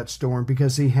weather that storm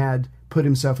because he had put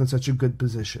himself in such a good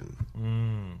position.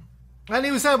 And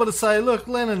he was able to say, look,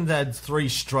 Lenin had 3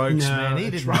 strokes, man. He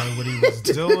didn't know what he was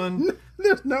doing.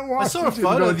 There's no I saw a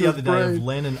photo the other day of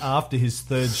Lenin after his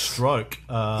 3rd stroke.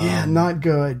 Not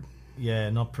good. Yeah,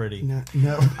 not pretty. No.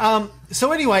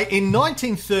 So anyway, in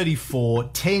 1934,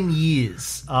 10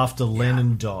 years after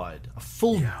Lenin died, a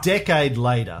full decade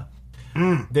later,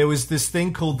 there was this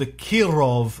thing called the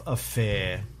Kirov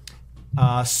Affair.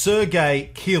 Sergei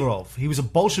Kirov, he was a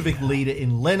Bolshevik leader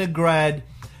in Leningrad,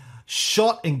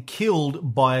 shot and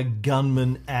killed by a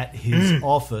gunman at his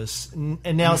office.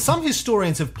 And now some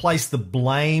historians have placed the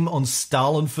blame on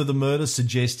Stalin for the murder,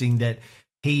 suggesting that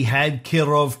he had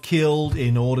Kirov killed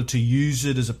in order to use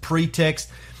it as a pretext.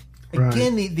 Right.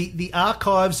 Again, the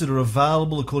archives that are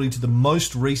available, according to the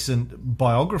most recent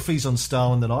biographies on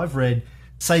Stalin that I've read,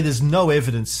 say there's no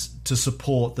evidence to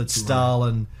support that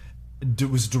Stalin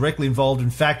was directly involved.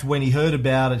 In fact, when he heard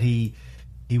about it, he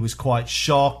He was quite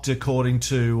shocked, according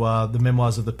to the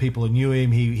memoirs of the people who knew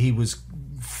him. He was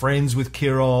friends with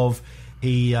Kirov.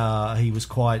 He was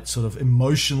quite sort of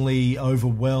emotionally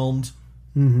overwhelmed.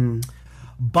 Mm-hmm.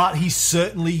 But he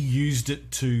certainly used it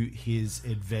to his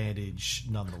advantage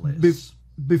nonetheless.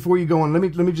 Before you go on, let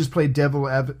me just play devil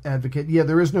advocate. Yeah,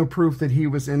 there is no proof that he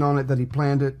was in on it, that he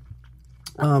planned it.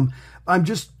 I'm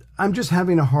just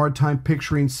having a hard time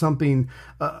picturing something,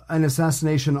 an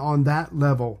assassination on that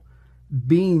level,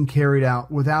 being carried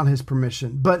out without his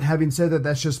permission. But having said that,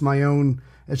 that's just my own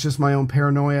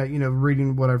paranoia,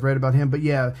 reading what I've read about him. But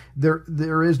yeah,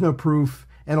 there is no proof,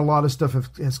 and a lot of stuff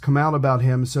has come out about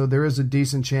him. So there is a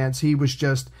decent chance he was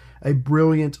just a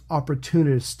brilliant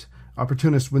opportunist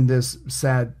when this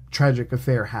sad, tragic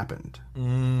affair happened.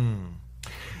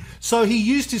 So he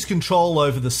used his control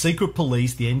over the secret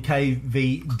police, the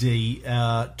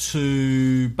NKVD,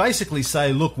 to basically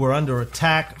say, look, we're under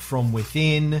attack from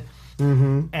within.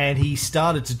 Mm-hmm. And he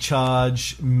started to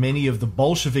charge many of the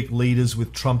Bolshevik leaders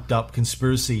with trumped-up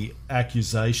conspiracy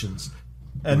accusations.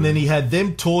 And then he had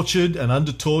them tortured, and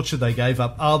under torture they gave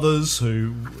up others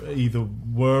who either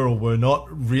were or were not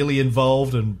really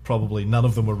involved, and probably none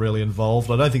of them were really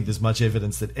involved. I don't think there's much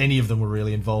evidence that any of them were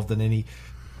really involved in any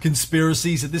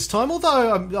conspiracies at this time,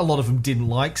 although a lot of them didn't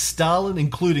like Stalin,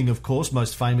 including, of course,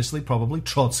 most famously, probably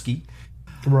Trotsky.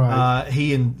 Right.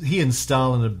 He and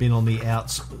Stalin had been on the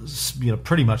outs,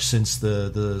 pretty much since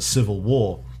the Civil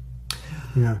War.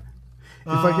 Yeah. If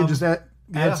I could just add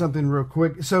something real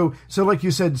quick. So like you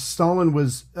said,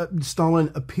 Stalin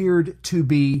appeared to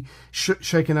be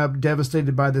shaken up,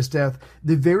 devastated by this death.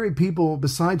 The very people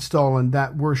besides Stalin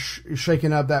that were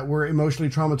shaken up, that were emotionally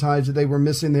traumatized, that they were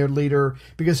missing their leader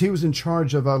because he was in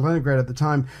charge of Leningrad at the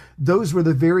time. Those were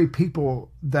the very people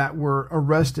that were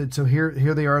arrested. So here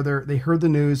they are. They heard the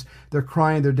news. They're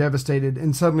crying. They're devastated,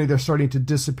 and suddenly they're starting to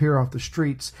disappear off the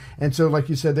streets. And so, like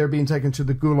you said, they're being taken to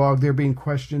the Gulag. They're being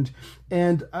questioned.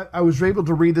 And I was able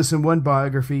to read this in one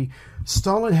biography.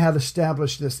 Stalin had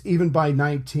established this even by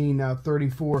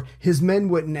 1934. His men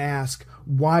wouldn't ask,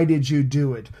 why did you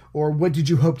do it? Or what did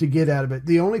you hope to get out of it?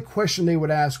 The only question they would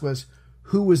ask was,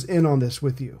 who was in on this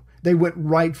with you? They went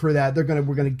right for that. We're going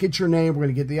to get your name. We're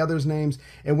going to get the others' names.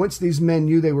 And once these men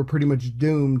knew they were pretty much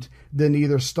doomed, then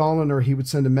either Stalin or he would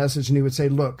send a message and he would say,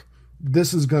 look,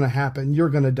 this is going to happen. You're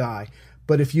going to die.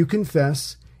 But if you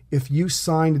confess, if you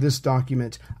signed this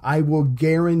document, I will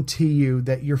guarantee you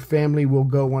that your family will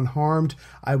go unharmed.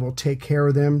 I will take care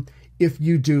of them if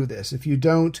you do this. If you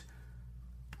don't,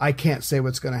 I can't say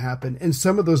what's going to happen. And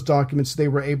some of those documents they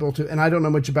were able to, and I don't know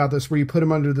much about this, where you put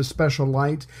them under the special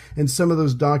light, and some of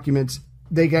those documents,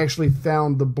 they actually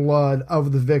found the blood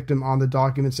of the victim on the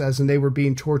documents and they were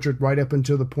being tortured right up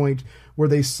until the point where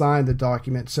they signed the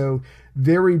document. So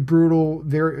very brutal,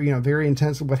 very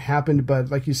intense what happened.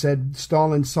 But like you said,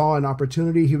 Stalin saw an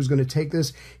opportunity. He was going to take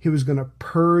this. He was going to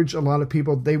purge a lot of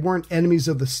people. They weren't enemies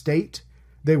of the state.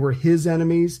 They were his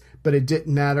enemies, but it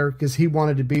didn't matter because he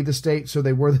wanted to be the state, so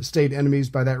they were the state enemies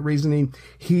by that reasoning.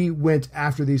 He went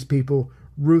after these people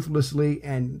ruthlessly,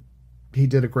 and he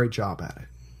did a great job at it.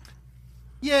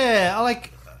 Yeah,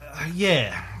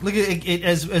 Look,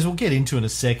 as we'll get into in a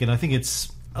second, I think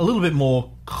it's a little bit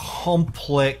more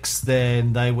complex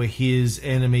than they were his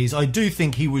enemies. I do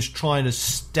think he was trying to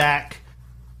stack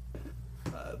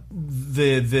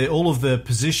all of the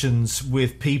positions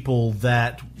with people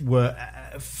that were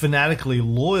fanatically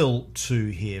loyal to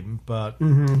him, but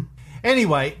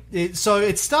anyway, so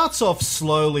it starts off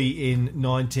slowly in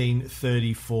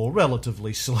 1934,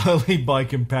 relatively slowly by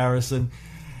comparison,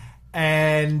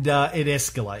 and it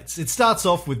escalates. It starts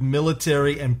off with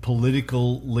military and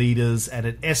political leaders, and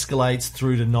it escalates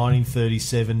through to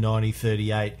 1937,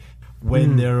 1938,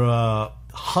 when there are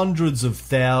hundreds of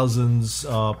thousands,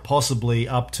 possibly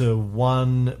up to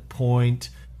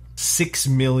 1.6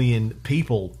 million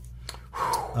people,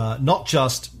 not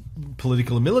just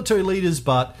political and military leaders,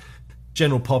 but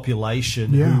general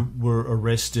population who were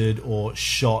arrested or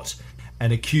shot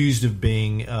and accused of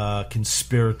being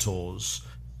conspirators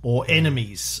or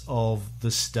enemies of the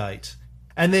state.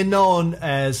 And they're known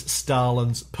as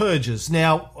Stalin's purges.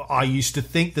 Now, I used to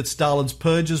think that Stalin's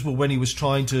purges were when he was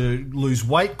trying to lose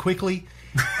weight quickly,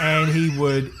 and he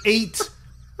would eat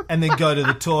and then go to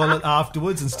the toilet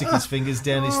afterwards and stick his fingers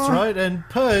down his throat and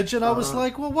purge. And I was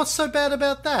like, well, what's so bad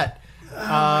about that?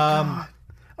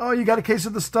 Oh, you got a case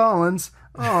of the Stalins.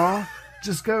 Oh,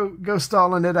 just go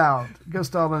Stalin it out. Go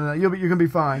Stalin it out. You're going to be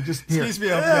fine. Just here. Excuse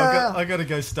me, I got to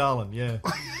go Stalin, yeah.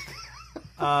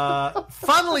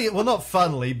 Funnily, well, not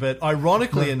funnily, but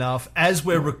ironically enough, as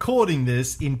we're recording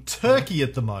this in Turkey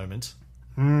at the moment,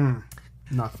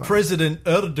 Not fun. President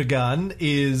Erdogan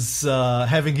is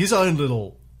having his own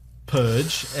little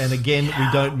purge, and again,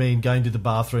 we don't mean going to the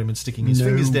bathroom and sticking his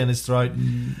fingers down his throat.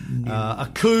 A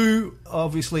coup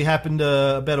obviously happened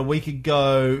about a week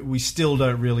ago. We still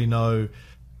don't really know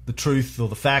the truth or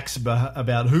the facts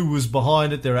about who was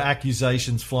behind it. There are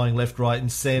accusations flying left, right,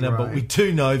 and centre, but we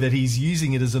do know that he's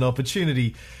using it as an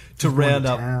opportunity to round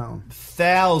up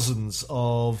thousands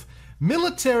of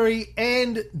military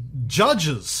and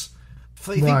judges.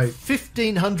 I think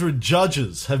 1,500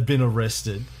 judges have been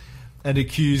arrested and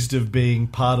accused of being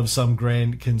part of some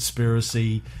grand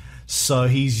conspiracy. So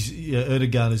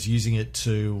Erdogan is using it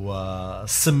to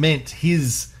cement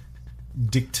his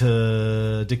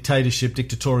dictatorial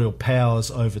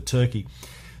powers over Turkey.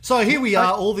 So here we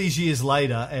are all these years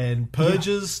later, and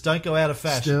purges don't go out of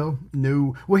fashion. Still,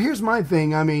 no. Well, here's my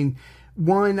thing. I mean,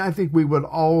 one, I think we would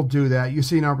all do that. You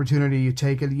see an opportunity, you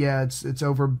take it. Yeah, it's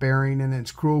overbearing and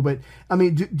it's cruel. But, I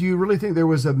mean, do you really think there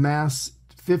was a mass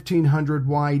 1,500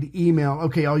 wide email?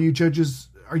 Okay, all you judges,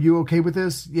 are you okay with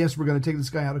this? Yes, we're going to take this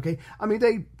guy out, okay? I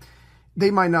mean, they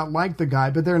might not like the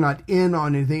guy, but they're not in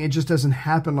on anything. It just doesn't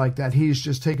happen like that. He's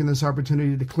just taken this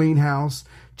opportunity to clean house,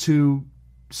 to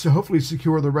hopefully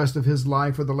secure the rest of his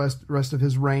life or the rest of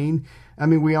his reign. I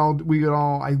mean,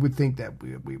 I would think that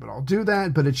we would all do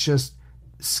that, but it's just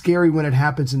scary when it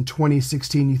happens in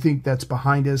 2016. You think that's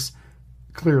behind us.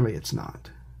 Clearly it's not.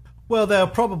 Well, they are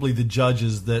probably the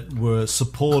judges that were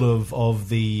supportive of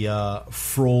the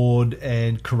fraud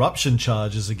and corruption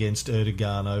charges against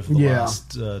Erdogan over the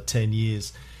last 10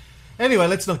 years. Anyway,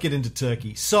 let's not get into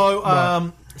Turkey.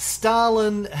 So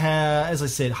Stalin, as I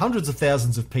said, hundreds of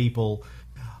thousands of people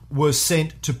were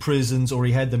sent to prisons, or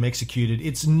he had them executed.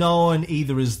 It's known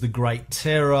either as the Great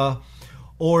Terror,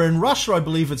 or in Russia, I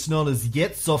believe it's known as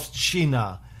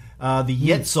Yezhovshchina, the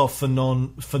Yezhov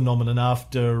phenomenon,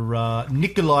 after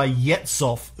Nikolai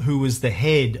Yezhov, who was the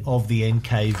head of the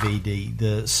NKVD,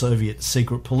 the Soviet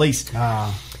secret police.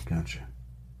 Gotcha.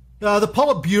 The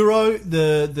Politburo,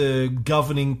 the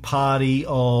governing party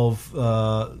of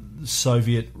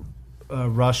Soviet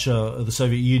Russia, the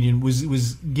Soviet Union,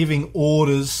 was giving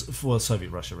orders for Soviet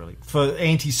Russia, really, for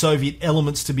anti-Soviet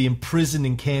elements to be imprisoned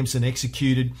in camps and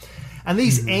executed. And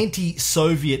these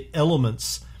anti-Soviet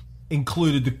elements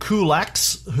included the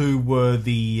kulaks, who were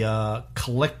the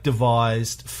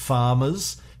collectivized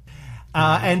farmers,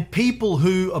 and people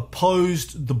who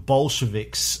opposed the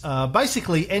Bolsheviks.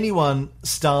 Basically, anyone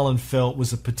Stalin felt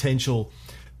was a potential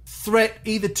threat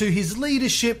either to his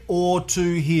leadership or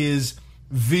to his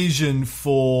vision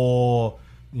for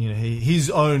his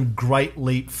own great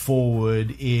leap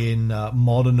forward in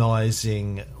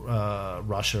modernizing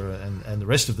Russia and the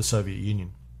rest of the Soviet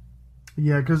Union.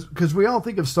 Yeah, because we all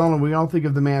think of Stalin, we all think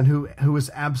of the man who was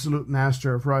absolute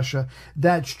master of Russia.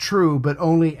 That's true, but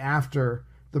only after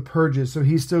the purges. So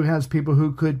he still has people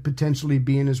who could potentially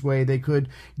be in his way. They could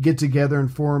get together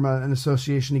and form an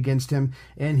association against him.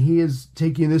 And he is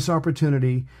taking this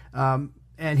opportunity.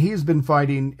 And he has been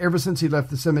fighting ever since he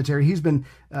left the cemetery. He's been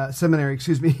seminary.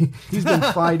 Excuse me. He's been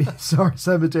fighting. Sorry,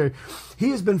 cemetery. He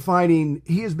has been fighting.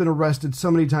 He has been arrested so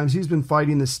many times. He's been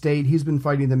fighting the state. He's been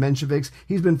fighting the Mensheviks.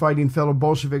 He's been fighting fellow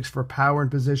Bolsheviks for power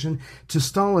and position. To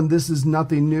Stalin, this is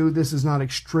nothing new. This is not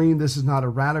extreme. This is not a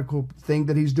radical thing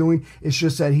that he's doing. It's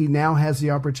just that he now has the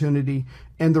opportunity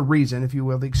and the reason, if you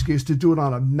will, the excuse to do it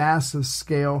on a massive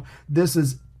scale. This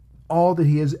is all that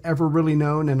he has ever really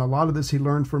known, and a lot of this he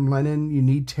learned from Lenin. You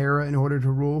need terror in order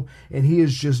to rule, and he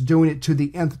is just doing it to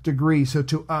the nth degree. So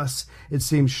to us, it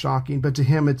seems shocking, but to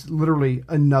him, it's literally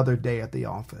another day at the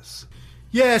office.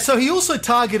 Yeah, so he also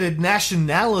targeted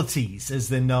nationalities, as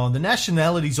they're known. The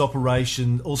nationalities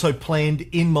operation, also planned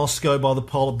in Moscow by the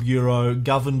Politburo,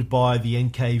 governed by the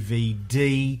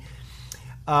NKVD,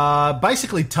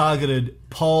 basically targeted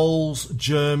Poles,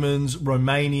 Germans,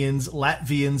 Romanians,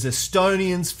 Latvians,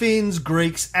 Estonians, Finns,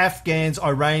 Greeks, Afghans,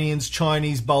 Iranians,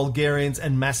 Chinese, Bulgarians,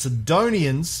 and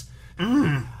Macedonians,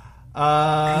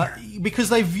 because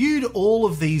they viewed all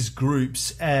of these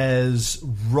groups as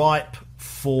ripe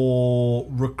for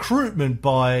recruitment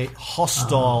by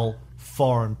hostile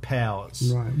foreign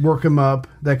powers. Right, work them up.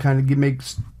 That kind of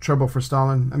makes trouble for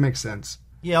Stalin. That makes sense.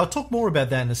 Yeah, I'll talk more about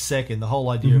that in a second, the whole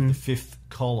idea of the fifth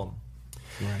column.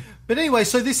 Right. But anyway,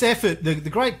 so this effort, the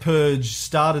Great Purge,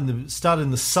 started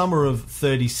in the summer of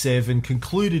 1937,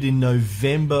 concluded in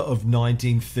November of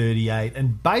 1938,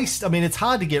 and it's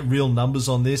hard to get real numbers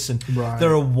on this, and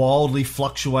there are wildly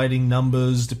fluctuating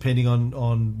numbers depending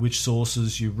on which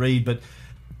sources you read, but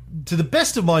to the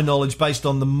best of my knowledge, based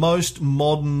on the most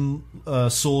modern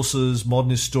sources,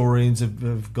 modern historians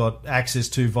have got access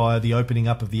to via the opening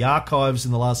up of the archives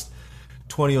in the last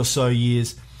 20 or so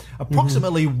years,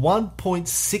 Approximately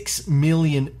 1.6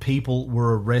 million people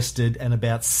were arrested, and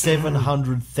about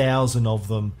 700,000 of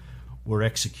them were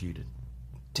executed.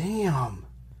 Damn.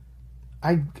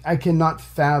 I cannot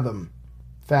fathom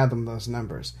those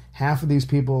numbers. Half of these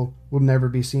people will never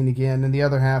be seen again, and the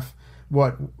other half,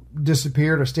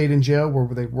 disappeared or stayed in jail where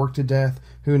they worked to death?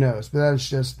 Who knows? But that is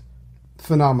just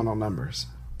phenomenal numbers.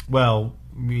 Well,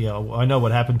 I know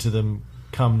what happened to them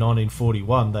come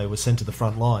 1941. They were sent to the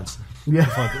front lines to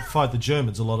fight the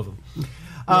Germans, a lot of them.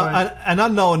 Right. An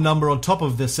unknown number on top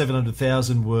of the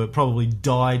 700,000 were probably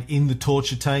died in the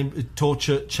torture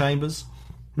chambers.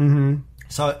 Mm-hmm.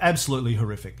 So absolutely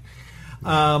horrific.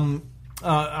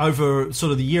 Over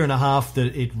sort of the year and a half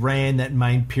that it ran, that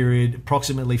main period,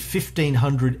 approximately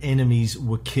 1,500 enemies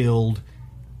were killed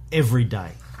every day.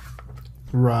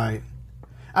 Right.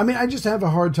 I mean, I just have a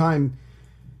hard time.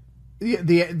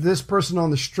 This person on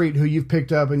the street who you've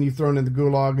picked up and you've thrown in the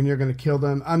gulag and you're going to kill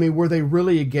them. I mean, were they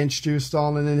really against you,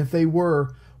 Stalin? And if they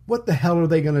were, what the hell are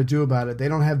they going to do about it? They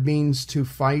don't have means to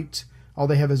fight. All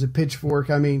they have is a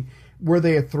pitchfork. I mean, were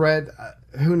they a threat?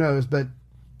 Who knows? But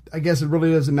I guess it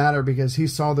really doesn't matter because he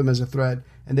saw them as a threat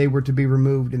and they were to be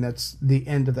removed, and that's the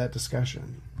end of that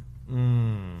discussion.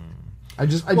 I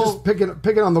just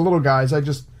picking on the little guys. I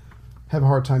just have a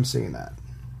hard time seeing that.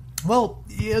 Well,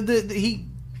 yeah, he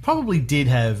probably did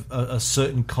have a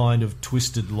certain kind of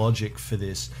twisted logic for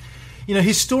this.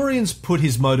 Historians put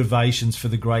his motivations for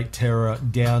the Great Terror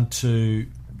down to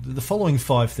the following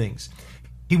 5 things.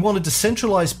 He wanted to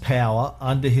centralize power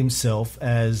under himself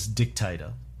as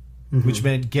dictator, which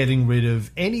meant getting rid of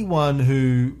anyone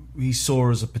who he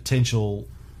saw as a potential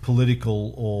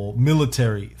political or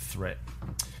military threat.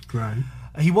 Right.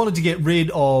 He wanted to get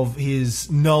rid of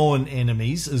his known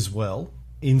enemies as well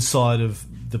inside of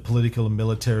the political and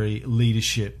military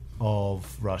leadership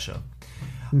of Russia.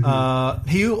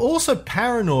 He also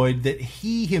paranoid that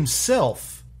he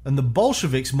himself and the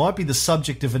Bolsheviks might be the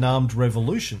subject of an armed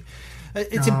revolution.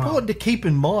 It's important to keep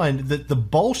in mind that the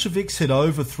Bolsheviks had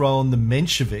overthrown the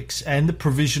Mensheviks and the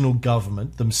provisional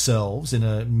government themselves in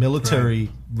a military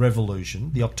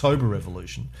revolution, the October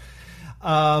Revolution.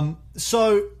 There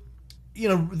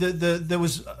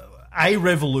was a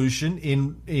revolution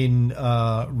in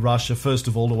Russia, first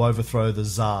of all, to overthrow the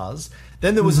Tsars.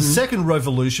 Then there was a second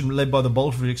revolution led by the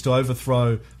Bolsheviks to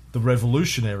overthrow the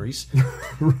revolutionaries.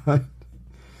 Right.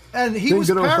 And he was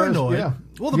paranoid.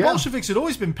 Well, the Bolsheviks had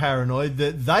always been paranoid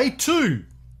that they too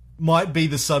might be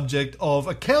the subject of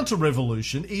a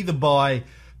counter-revolution, either by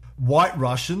white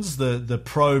Russians, the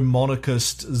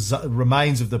pro-monarchist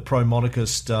remains of the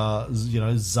pro-monarchist,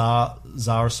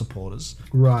 Tsar supporters,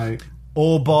 right,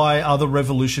 or by other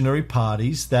revolutionary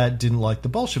parties that didn't like the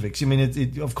Bolsheviks. I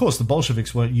mean, of course, the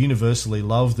Bolsheviks weren't universally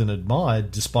loved and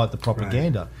admired, despite the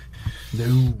propaganda. Right.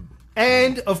 No.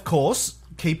 And of course,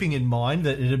 keeping in mind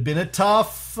that it had been a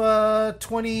tough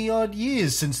 20-odd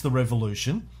years since the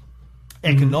revolution.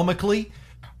 Economically,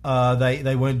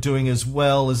 they weren't doing as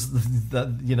well as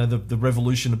the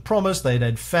revolution had promised. They'd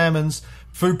had famines.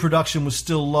 Food production was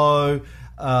still low,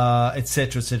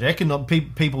 etc., etc.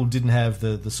 People didn't have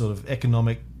the sort of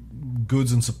economic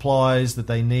goods and supplies that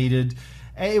they needed.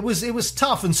 It was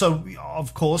tough, and so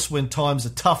of course, when times are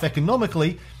tough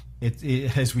economically, it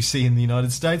as we see in the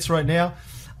United States right now.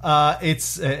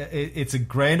 It's a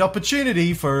grand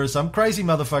opportunity for some crazy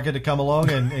motherfucker to come along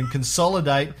and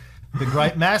consolidate the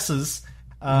great masses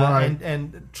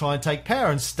and try and take power.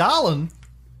 And Stalin,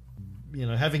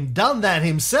 having done that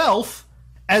himself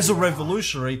as a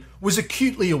revolutionary, was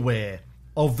acutely aware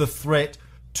of the threat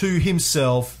to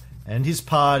himself and his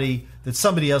party that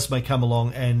somebody else may come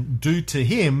along and do to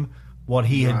him what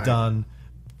he had done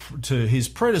to his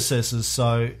predecessors.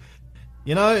 So...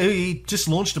 he just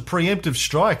launched a preemptive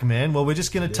strike, man. Well, we're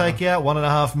just going to take out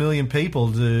 1.5 million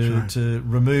people to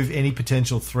remove any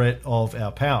potential threat of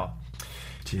our power.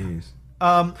 Jeez.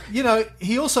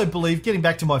 He also believed, getting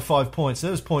back to my 5 points,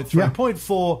 that was point 3. Point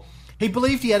 4, he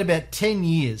believed he had about 10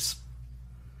 years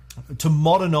to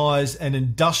modernise and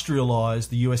industrialise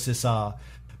the USSR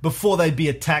before they'd be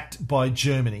attacked by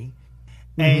Germany.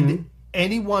 And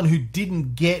anyone who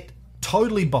didn't get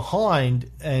totally behind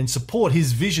and support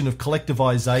his vision of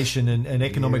collectivization and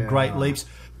economic great leaps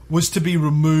was to be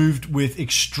removed with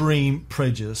extreme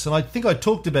prejudice. And I think I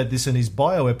talked about this in his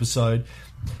bio episode.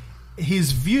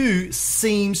 His view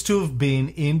seems to have been,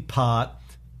 in part,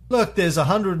 look, there's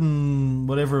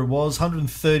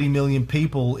 130 million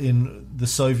people in the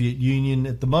Soviet Union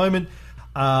at the moment.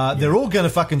 They're all going to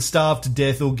fucking starve to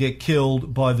death or get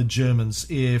killed by the Germans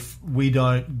if we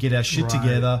don't get our shit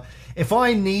together. If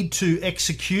I need to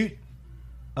execute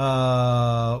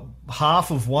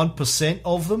half of 1%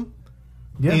 of them,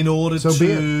 in order So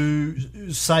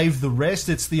to save the rest.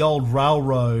 It's the old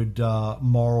railroad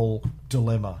moral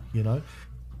dilemma, you know?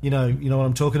 You know what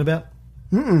I'm talking about?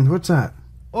 What's that?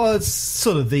 Well, it's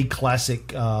sort of the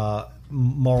classic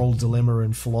moral dilemma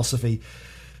in philosophy.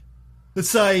 Let's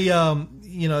say,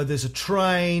 there's a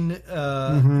train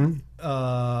hurtling,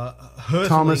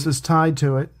 Thomas is tied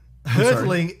to it.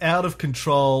 hurtling out of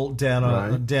control down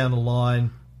a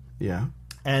line. Yeah.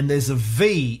 And there's a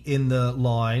V in the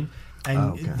line,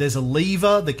 and there's a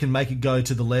lever that can make it go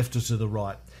to the left or to the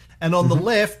right. And on the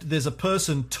left, there's a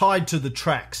person tied to the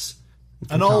tracks.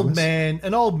 An old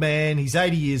man, he's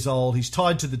 80 years old, he's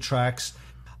tied to the tracks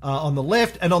on the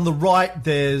left, and on the right,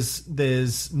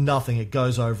 there's nothing. It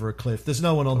goes over a cliff. There's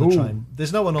no one on the train.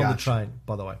 There's no one on the train,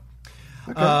 by the way.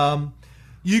 Okay.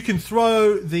 You can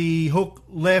throw the hook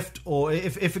left, or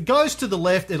if it goes to the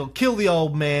left, it'll kill the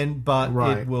old man, but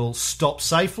it will stop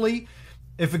safely.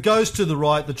 If it goes to the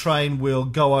right, the train will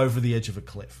go over the edge of a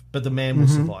cliff, but the man will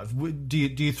survive. Do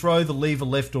you throw the lever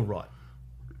left or right?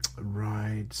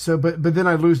 Right. So, but then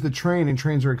I lose the train, and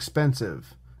trains are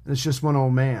expensive. And it's just one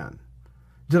old man.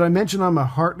 Did I mention I'm a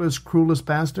heartless, cruelest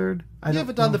bastard? You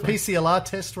ever done the PCLR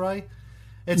test, Ray?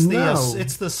 It's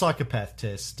the psychopath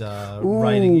test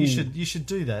rating. You should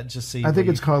do that. Just see. I think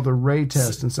it's called the Ray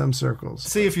test in some circles.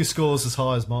 See if your score's as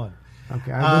high as mine.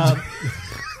 Okay.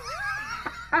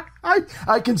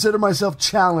 I consider myself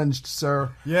challenged,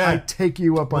 sir. Yeah. I take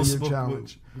you up on your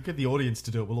challenge. We'll get the audience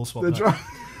to do it. We'll all swap notes. Right.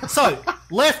 So,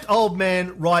 left old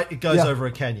man, right, it goes over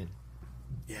a canyon.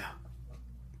 Yeah.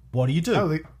 What do you do?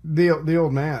 Oh, the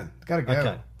old man. Gotta go.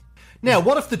 Okay. Now,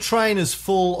 what if the train is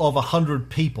full of 100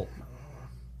 people?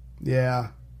 Yeah.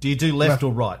 Do you do left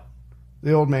or right?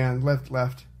 The old man,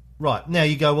 left. Right. Now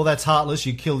you go, well, that's heartless.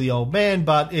 You kill the old man,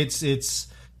 but it's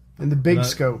in the big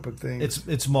scope of things.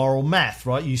 It's moral math,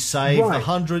 right? You save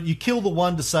 100. You kill the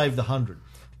one to save the 100.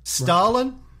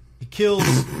 Stalin, he kills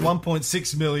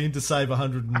 1.6 million to save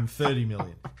 130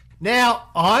 million. Now,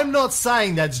 I'm not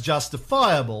saying that's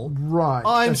justifiable. Right.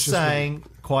 I'm saying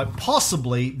quite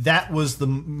possibly that was the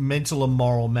mental and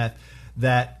moral math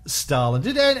that Stalin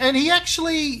did. And he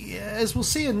actually, as we'll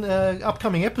see in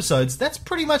upcoming episodes, that's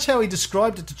pretty much how he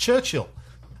described it to Churchill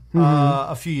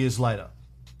a few years later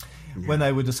when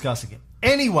they were discussing it.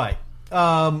 Anyway,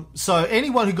 so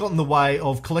anyone who got in the way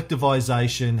of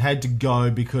collectivization had to go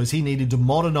because he needed to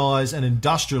modernize and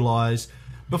industrialize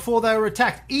before they were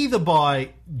attacked, either by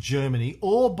Germany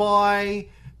or by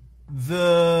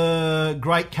the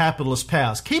great capitalist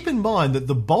powers. Keep in mind that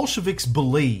the Bolsheviks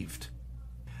believed,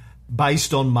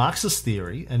 based on Marxist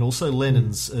theory and also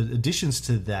Lenin's additions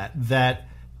to that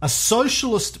a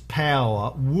socialist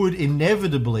power would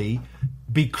inevitably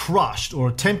be crushed or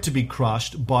attempt to be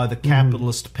crushed by the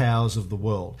capitalist powers of the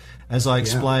world. As I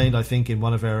explained, I think, in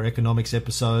one of our economics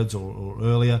episodes or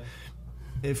earlier,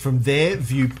 from their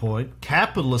viewpoint,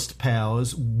 capitalist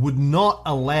powers would not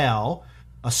allow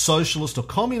a socialist or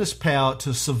communist power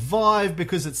to survive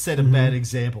because it set a bad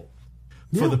example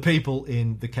for the people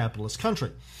in the capitalist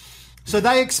country. So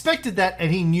they expected that,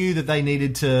 and he knew that they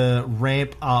needed to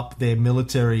ramp up their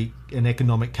military and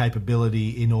economic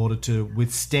capability in order to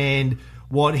withstand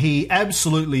what he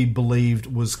absolutely believed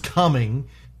was coming,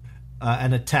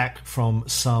 an attack from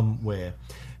somewhere.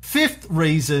 Fifth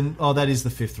reason, that is the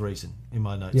fifth reason in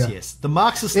my notes, yes. The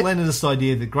Marxist-Leninist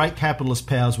idea that great capitalist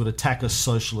powers would attack a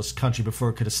socialist country before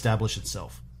it could establish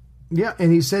itself. Yeah,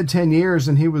 and he said 10 years,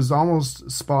 and he was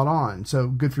almost spot on. So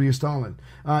good for you, Stalin.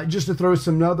 Just to throw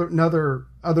some other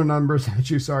numbers at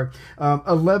you,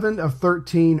 11 of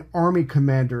 13 army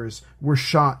commanders were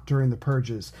shot during the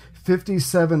purges.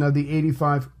 57 of the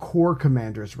 85 corps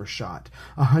commanders were shot.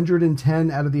 110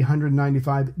 out of the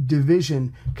 195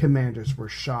 division commanders were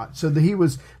shot. So he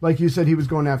was, like you said, he was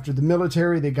going after the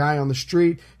military, the guy on the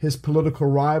street, his political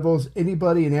rivals,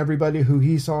 anybody and everybody who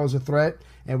he saw as a threat.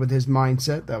 And with his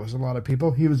mindset, that was a lot of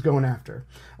people, he was going after.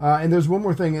 And there's one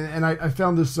more thing, and I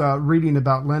found this reading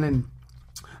about Lenin.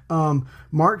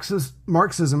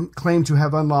 Marxism claimed to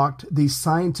have unlocked the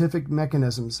scientific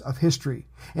mechanisms of history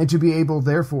and to be able,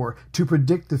 therefore, to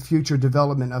predict the future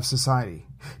development of society.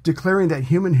 Declaring that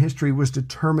human history was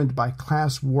determined by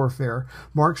class warfare,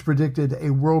 Marx predicted a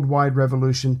worldwide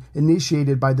revolution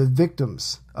initiated by the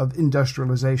victims of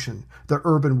industrialization, the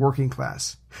urban working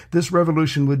class. This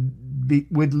revolution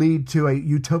would lead to a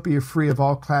utopia free of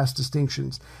all class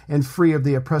distinctions and free of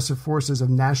the oppressive forces of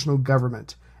national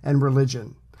government and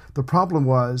religion. The problem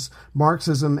was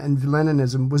Marxism and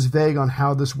Leninism was vague on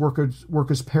how this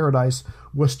workers' paradise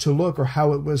was to look or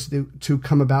how it was to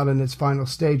come about in its final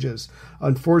stages.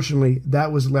 Unfortunately,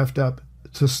 that was left up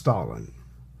to Stalin.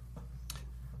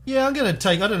 Yeah, I'm going to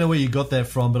take... I don't know where you got that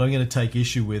from, but I'm going to take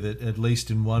issue with it, at least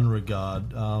in one regard.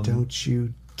 Don't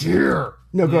you dare.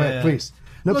 No, go ahead, please.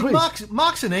 No, Look, please.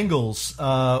 Marx and Engels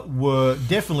were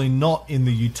definitely not in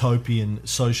the utopian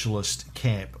socialist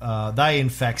camp. They, in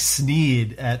fact,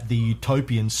 sneered at the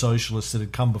utopian socialists that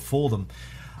had come before them.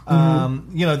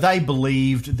 They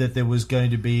believed that there was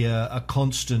going to be a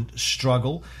constant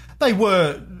struggle. They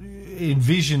were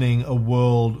envisioning a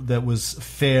world that was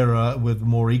fairer with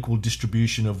more equal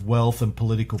distribution of wealth and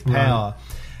political power.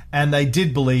 Right. And they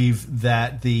did believe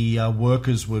that the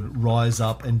workers would rise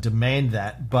up and demand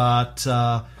that. But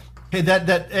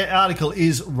that article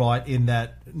is right in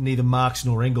that neither Marx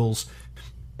nor Engels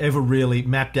ever really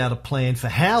mapped out a plan for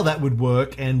how that would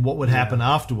work and what would happen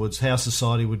afterwards, how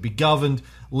society would be governed.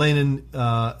 Lenin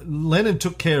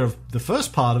took care of the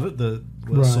first part of it, the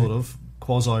sort of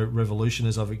quasi-revolution,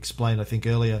 as I've explained, I think,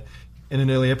 earlier in an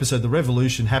early episode. The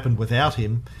revolution happened without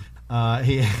him.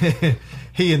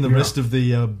 He and the rest of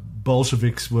the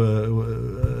Bolsheviks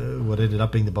were what ended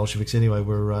up being the Bolsheviks anyway,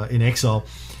 were in exile.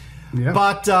 Yeah.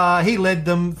 But he led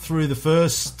them through the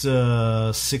first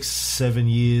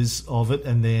 6-7 years of it,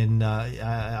 and then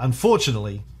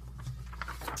unfortunately,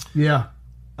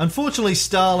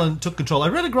 Stalin took control. I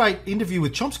read a great interview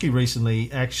with Chomsky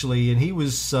recently, actually, and he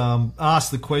was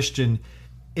asked the question,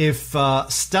 if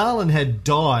Stalin had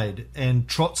died and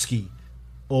Trotsky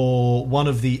or one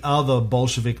of the other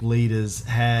Bolshevik leaders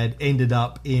had ended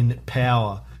up in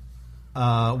power,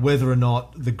 whether or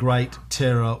not the Great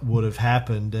Terror would have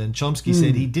happened. And Chomsky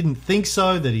said he didn't think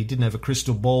so, that he didn't have a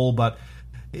crystal ball, but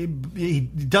he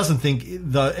doesn't think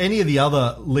any of the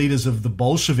other leaders of the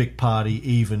Bolshevik Party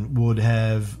even would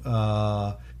have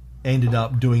ended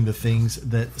up doing the things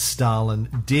that Stalin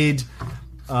did.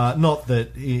 Not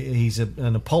that he's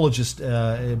an apologist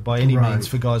by any means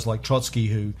for guys like Trotsky,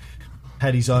 who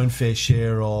had his own fair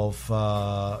share of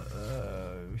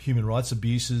human rights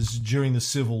abuses during the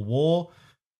Civil War,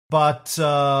 but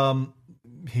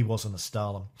he wasn't a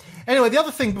Stalin. Anyway, the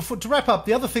other thing, to wrap up,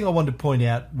 the other thing I wanted to point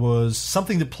out was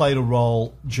something that played a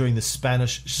role during the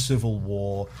Spanish Civil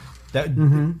War that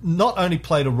not only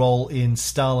played a role in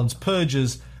Stalin's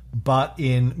purges, but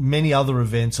in many other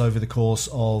events over the course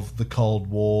of the Cold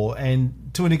War,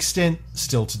 and to an extent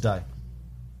still today.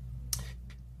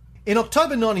 In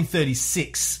October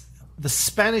 1936, the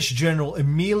Spanish general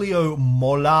Emilio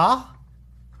Mola,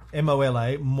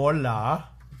 M-O-L-A, Mola,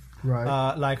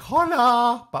 like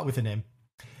hola, but with an M,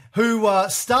 who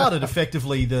started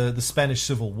effectively the Spanish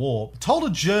Civil War, told a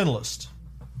journalist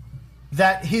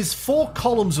that his 4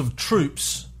 columns of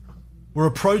troops were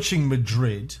approaching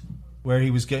Madrid, where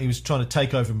he was trying to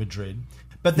take over Madrid,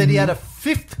 but that he had a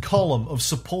 5th column of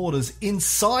supporters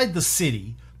inside the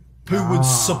city who would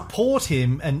support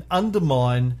him and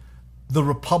undermine the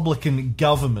Republican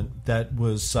government that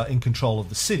was in control of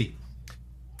the city.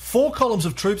 4 columns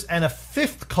of troops and a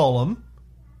 5th column,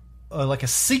 like a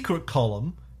secret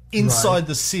column, inside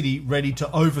the city, ready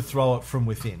to overthrow it from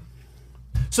within.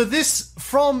 So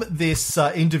from this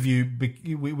interview,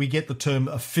 we get the term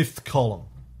a 5th column.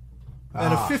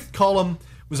 And a 5th column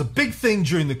was a big thing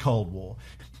during the Cold War.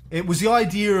 It was the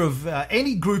idea of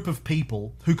any group of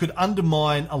people who could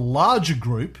undermine a larger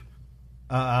group,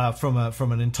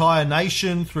 from an entire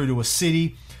nation through to a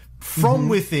city, from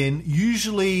within,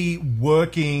 usually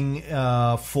working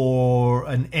for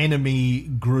an enemy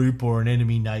group or an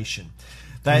enemy nation.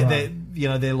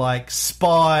 They're like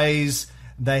spies.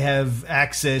 They have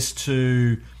access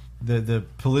to the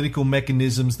political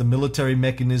mechanisms, the military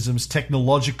mechanisms,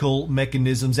 technological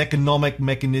mechanisms, economic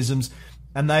mechanisms,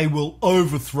 and they will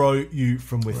overthrow you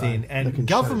from within. And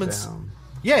governments,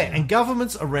 and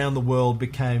governments around the world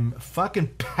became fucking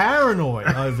paranoid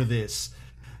over this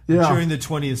during the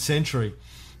 20th century.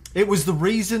 It was the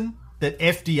reason that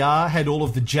FDR had all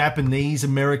of the Japanese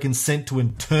Americans sent to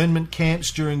internment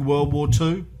camps during World War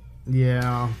II.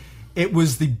 Yeah. It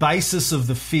was the basis of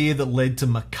the fear that led to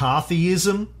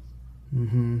McCarthyism,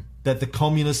 that the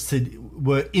communists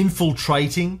were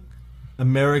infiltrating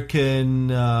American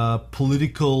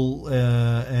political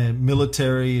and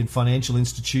military and financial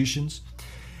institutions.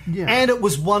 Yeah. And it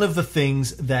was one of the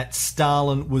things that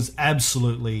Stalin was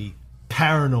absolutely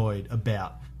paranoid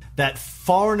about, that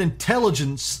foreign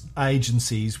intelligence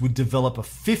agencies would develop a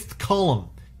 5th column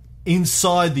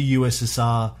inside the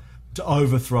USSR to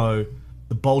overthrow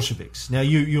the Bolsheviks. Now,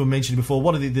 you were mentioning before,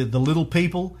 what are the little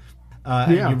people?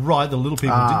 And you're right, the little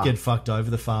people did get fucked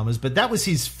over, the farmers, but that was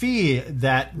his fear,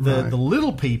 that the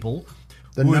little people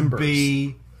would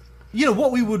be,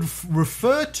 what we would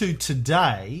refer to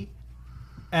today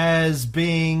as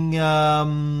being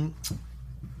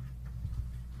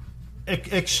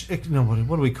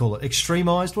what do we call it?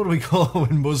 Extremized? What do we call it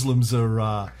when Muslims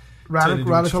are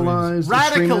radicalized?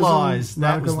 Radicalized.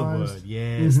 That was the word.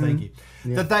 Yes, thank you.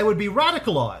 Yeah. That they would be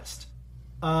radicalized.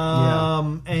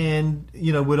 And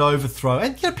would overthrow.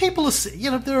 And people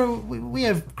are, we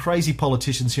have crazy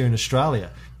politicians here in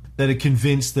Australia that are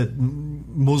convinced that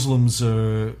Muslims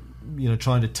are,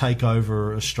 trying to take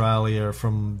over Australia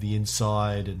from the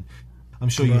inside. And I'm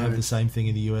sure you have the same thing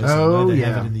in the US. I know they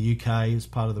have it in the UK as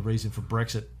part of the reason for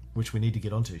Brexit, which we need to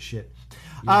get onto. Shit.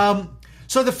 Yeah.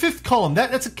 So the fifth column,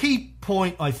 that's a key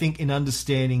point, I think, in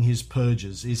understanding his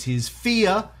purges, is his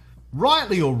fear,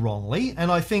 rightly or wrongly,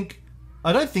 and I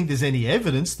don't think there's any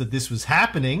evidence that this was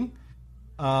happening.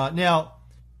 Now,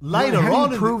 later on... How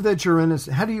do you prove that you're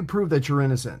innocent? How do you prove that you're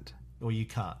innocent? Well, you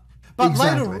can't. But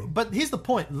but here's the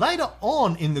point. Later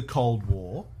on in the Cold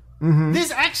War,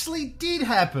 this actually did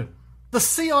happen. The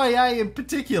CIA in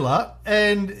particular,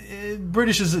 and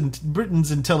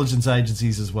Britain's intelligence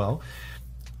agencies as well,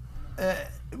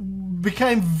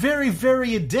 became very,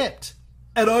 very adept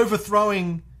at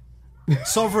overthrowing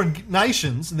sovereign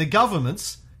nations and their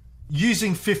governments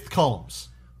using fifth columns.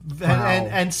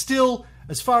 And still,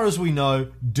 as far as we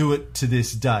know, do it to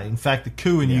this day. In fact, the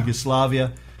coup in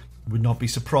Yugoslavia, would not be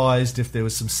surprised if there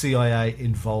was some CIA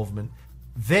involvement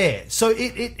there. So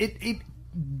it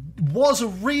was a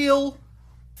real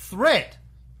threat.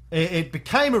 It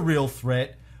became a real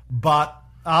threat, but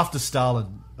after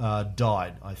Stalin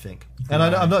died, I think. And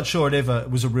I'm not sure it ever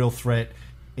was a real threat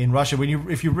in Russia.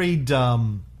 If you read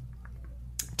Tim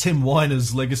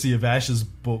Weiner's Legacy of Ashes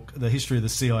book, The History of the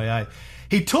CIA,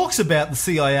 he talks about the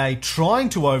CIA trying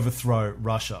to overthrow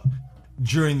Russia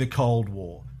during the Cold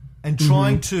War and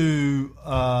trying to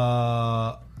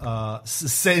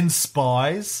send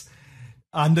spies,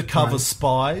 undercover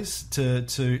spies,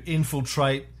 to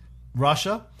infiltrate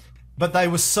Russia. But they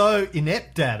were so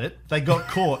inept at it, they got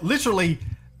caught. Literally,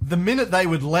 the minute they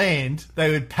would land,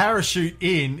 they would parachute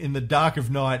in the dark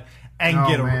of night and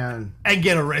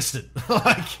get arrested.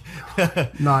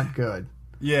 Not good.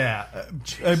 Yeah.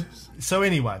 So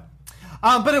anyway,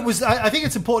 but it was. I think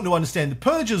it's important to understand the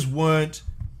purges weren't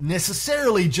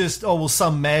necessarily just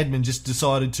some madman just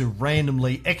decided to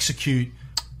randomly execute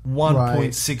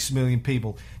 1.6 million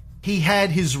people. He had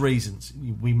his reasons.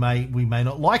 We may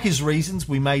not like his reasons.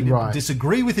 We may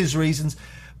disagree with his reasons.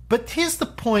 But here's the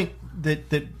point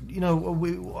that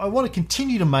I want to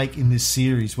continue to make in this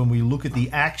series when we look at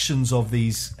the actions of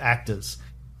these actors,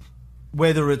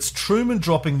 whether it's Truman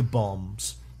dropping the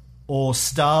bombs, or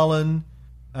Stalin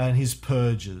and his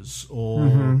purges,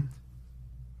 or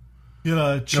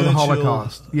Churchill, the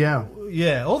Holocaust,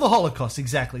 or the Holocaust.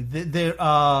 Exactly. There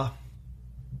are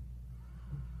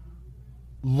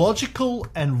logical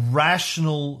and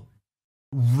rational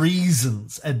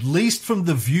reasons, at least from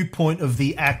the viewpoint of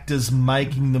the actors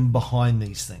making them behind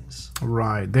these things.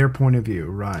 Right, their point of view,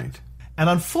 right. And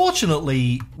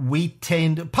unfortunately,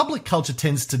 public culture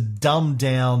tends to dumb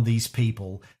down these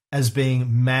people as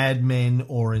being madmen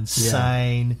or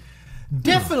insane. Yeah.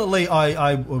 Definitely,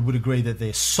 I would agree that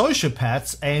they're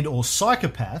sociopaths and or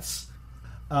psychopaths.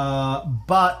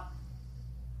 But,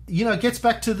 it gets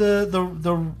back to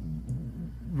the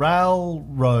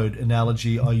railroad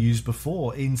analogy I used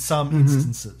before in some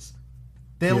instances.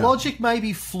 Their logic may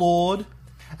be flawed.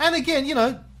 And again,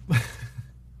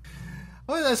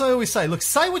 as I always say, look,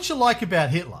 say what you like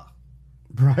about Hitler.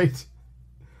 Right.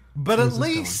 But at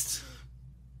least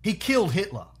he killed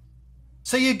Hitler.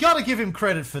 So you got to give him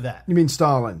credit for that. You mean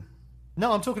Stalin?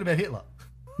 No, I'm talking about Hitler.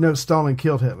 No, Stalin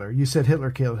killed Hitler. You said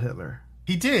Hitler killed Hitler.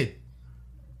 He did.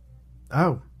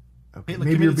 Oh. Okay.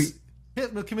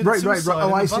 Hitler committed suicide.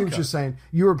 Oh, I see what you're saying.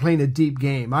 You were playing a deep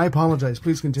game. I apologize.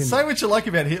 Please continue. Say what you like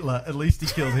about Hitler. At least he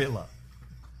killed Hitler.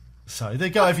 So they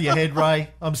go over your head, Ray.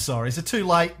 I'm sorry. Is it too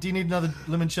late? Do you need another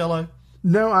limoncello?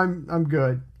 No, I'm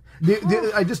good.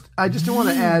 I just don't want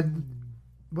to add.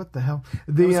 What the hell?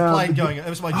 It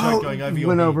was my joke going over your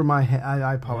went head. Over my head.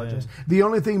 I apologize. Yeah. The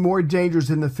only thing more dangerous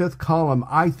in the fifth column,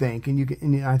 I think,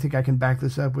 and I think I can back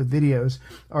this up with videos,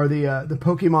 are the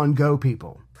Pokemon Go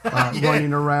people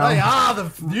running around. They are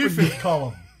the new fifth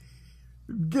column.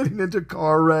 Getting into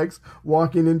car wrecks,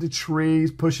 walking into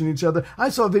trees, pushing each other. I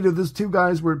saw a video of these two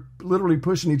guys were literally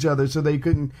pushing each other so they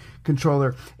couldn't control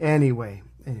their... Anyway.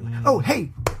 Oh,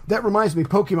 hey, that reminds me,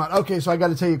 Pokemon. Okay, so I got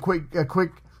to tell you a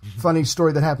quick funny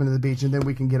story that happened at the beach, and then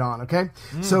we can get on, okay?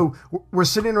 So we're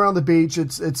sitting around the beach.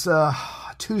 It's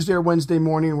Tuesday or Wednesday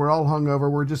morning. We're all hungover.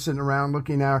 We're just sitting around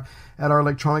looking at our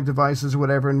electronic devices or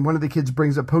whatever, and one of the kids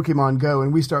brings up Pokemon Go,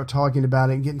 and we start talking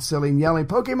about it and getting silly and yelling,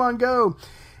 Pokemon Go!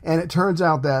 And it turns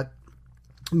out that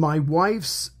my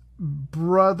wife's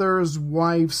brother's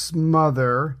wife's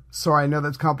mother, sorry, I know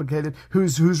that's complicated,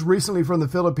 who's recently from the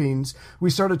Philippines, we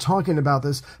started talking about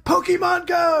this, Pokemon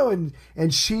Go!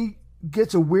 And she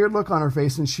gets a weird look on her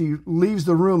face and she leaves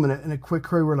the room in a quick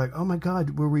hurry. We're like, oh my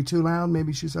God, were we too loud?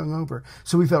 Maybe she's hungover.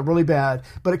 So we felt really bad.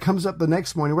 But it comes up the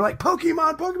next morning. We're like,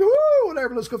 Pokemon, woo,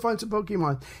 whatever, let's go find some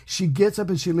Pokemon. She gets up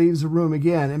and she leaves the room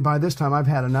again. And by this time, I've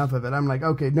had enough of it. I'm like,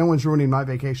 okay, no one's ruining my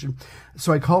vacation.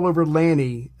 So I call over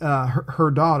Lanny, her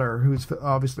daughter, who's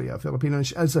obviously a Filipino.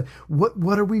 And I said,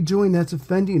 what are we doing that's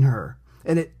offending her?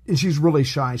 And she's really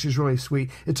shy. She's really sweet.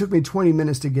 It took me 20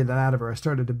 minutes to get it out of her. I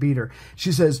started to beat her.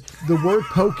 She says, the word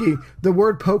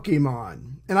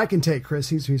Pokemon, and I can take Chris,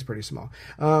 he's pretty small,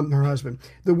 her husband.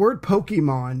 The word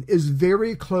Pokemon is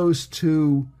very close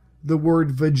to the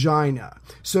word vagina.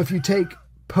 So if you take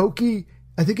I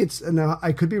think it's, no,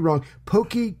 I could be wrong,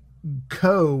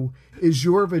 Poke-co is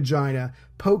your vagina,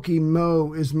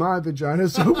 Pokemo is my vagina.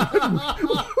 So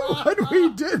what we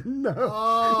didn't know.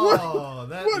 Oh,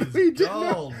 what we didn't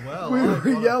know. Well, we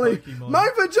were yelling, my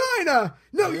vagina!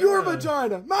 No, your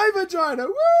vagina! My vagina!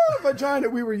 Woo! Vagina!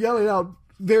 We were yelling out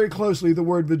very closely the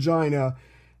word vagina,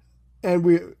 and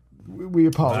we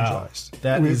apologized. Wow.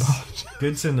 That is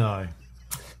good to know.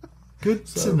 Good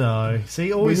to know.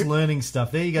 See, always learning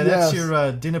stuff. There you go. That's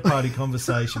your dinner party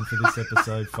conversation for this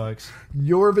episode, folks.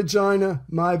 Your vagina,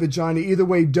 my vagina. Either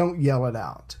way, don't yell it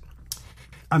out.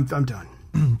 I'm done.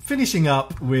 Finishing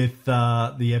up with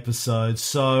the episode.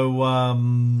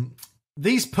 So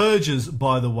these purges,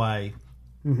 by the way,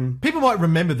 people might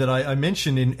remember that I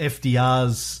mentioned in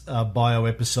FDR's bio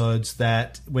episodes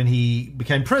that when he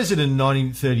became president in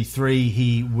 1933,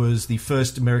 he was the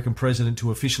first American president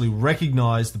to officially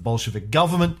recognize the Bolshevik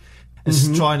government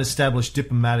and try and establish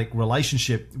diplomatic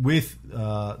relationship with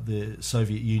the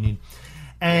Soviet Union.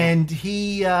 And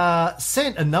he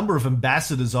sent a number of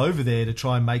ambassadors over there to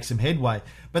try and make some headway.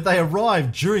 But they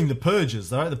arrived during the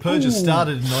purges. Right? The purges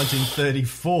started in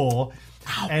 1934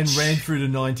 and ran through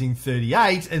to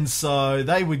 1938. And so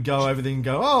they would go over there and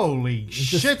go, holy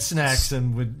shit snacks,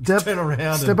 and would turn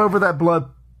around. Step over that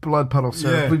blood puddle,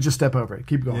 sir. Please just step over it.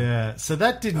 Keep going. Yeah, so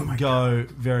that didn't go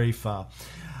very far.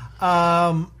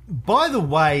 By the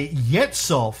way,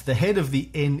 Yetsov, the head of the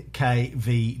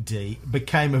NKVD,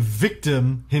 became a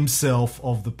victim himself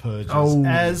of the purges,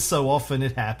 as so often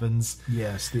it happens.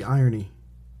 Yes, the irony.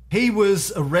 He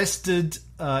was arrested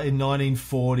in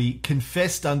 1940,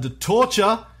 confessed under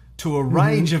torture to a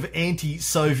range of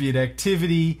anti-Soviet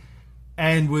activity,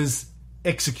 and was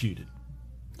executed.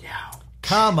 Yeah.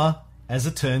 Karma, as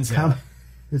it turns out,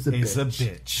 is a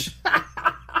bitch.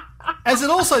 As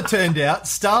it also turned out,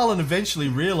 Stalin eventually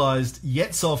realized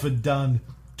Yetsov had done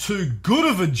too good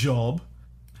of a job.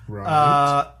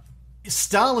 Right.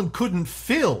 Stalin couldn't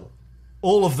fill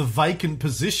all of the vacant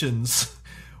positions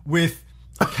with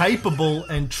capable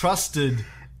and trusted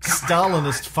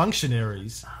Stalinist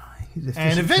functionaries.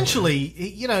 And eventually,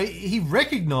 he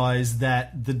recognized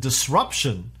that the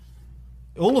disruption,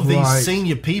 all of these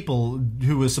senior people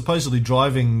who were supposedly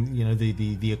driving,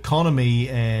 the economy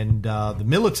and the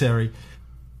military,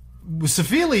 was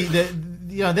severely,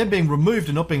 them being removed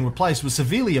and not being replaced, was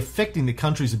severely affecting the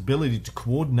country's ability to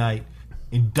coordinate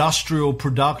industrial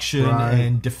production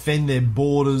and defend their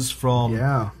borders from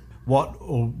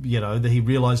that he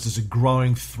realized as a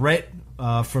growing threat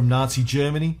from Nazi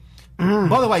Germany.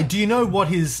 By the way, do you know what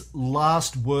his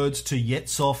last words to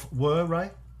Yetsov were,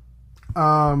 Ray?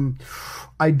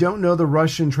 I don't know the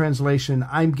Russian translation.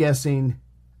 I'm guessing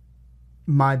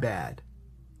my bad.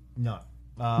 No.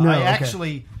 I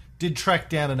actually did track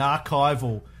down an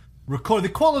archival record. The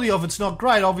quality of it's not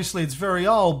great. Obviously, it's very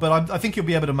old, but I think you'll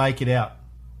be able to make it out.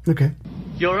 Okay.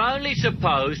 You're only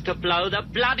supposed to blow the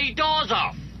bloody doors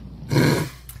off.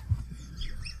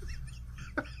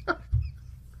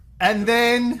 And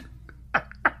then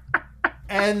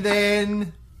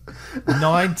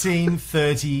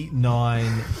 1939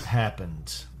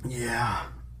 happened. Yeah.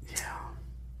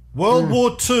 World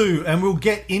War II, and we'll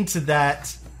get into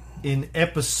that in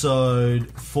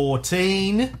episode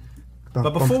 14. But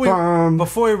before we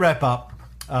wrap up,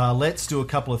 let's do a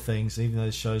couple of things, even though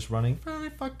the show's running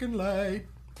very fucking late.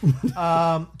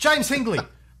 James Hingley.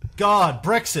 God,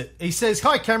 Brexit. He says,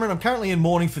 hi, Cameron. I'm currently in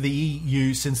mourning for the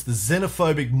EU since the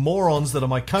xenophobic morons that are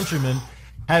my countrymen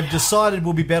have decided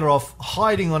we'll be better off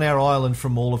hiding on our island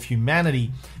from all of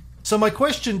humanity. So my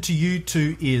question to you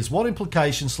two is, what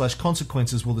implications /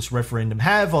 consequences will this referendum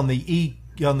have on the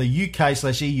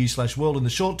UK/EU/world in the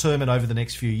short term and over the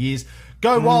next few years?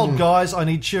 Go wild, guys. I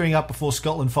need cheering up before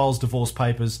Scotland files divorce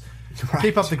papers. Right.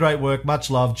 Keep up the great work. Much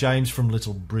love, James from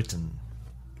Little Britain.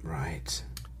 Right.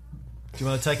 Do you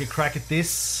want to take a crack at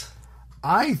this?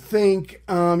 I think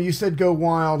you said go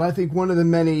wild. I think one of the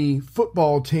many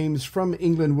football teams from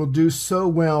England will do so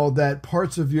well that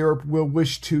parts of Europe will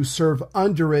wish to serve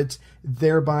under it,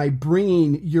 thereby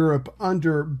bringing Europe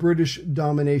under British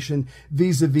domination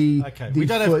vis-a-vis we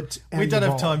don't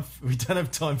have time. We don't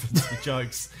have time for the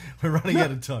jokes. We're running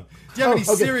out of time. Do you have any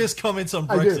serious comments on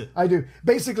Brexit? I do.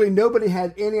 Basically, nobody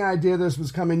had any idea this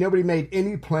was coming. Nobody made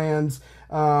any plans.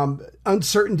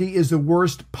 Uncertainty is the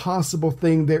worst possible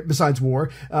thing there, besides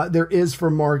war, there is for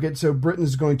market. So Britain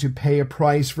is going to pay a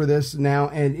price for this now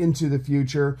and into the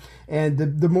future. And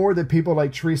the more that people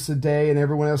like Theresa Day and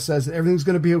everyone else says that everything's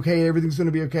going to be okay,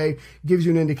 gives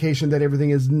you an indication that everything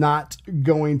is not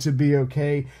going to be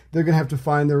okay. They're going to have to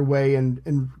find their way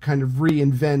and kind of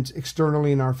reinvent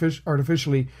externally and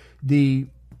artificially the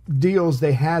deals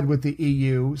they had with the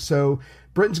EU. So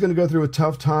Britain's going to go through a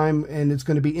tough time, and it's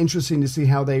going to be interesting to see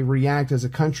how they react as a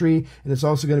country, and it's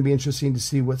also going to be interesting to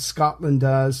see what Scotland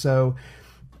does. So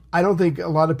I don't think a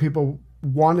lot of people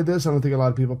wanted this. I don't think a lot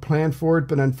of people planned for it,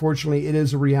 but unfortunately it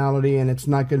is a reality, and it's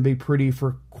not going to be pretty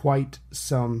for quite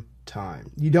some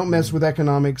time. You don't mess with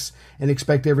economics and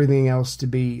expect everything else to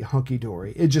be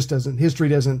hunky-dory. It just doesn't. History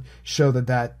doesn't show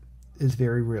that is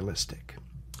very realistic.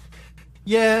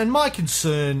 Yeah, and my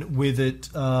concern with it,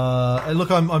 and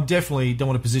look, I'm definitely don't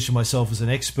want to position myself as an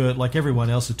expert like everyone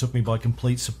else. It took me by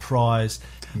complete surprise.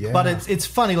 Yeah. But it's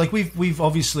funny, like we've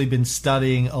obviously been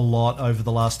studying a lot over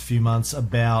the last few months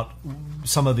about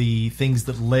some of the things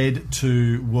that led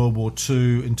to World War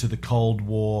II into the Cold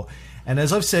War. And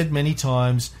as I've said many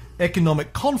times,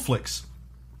 economic conflicts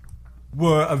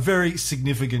were a very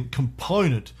significant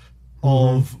component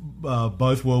of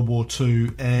both World War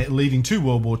II, leading to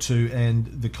World War II and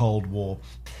the Cold War.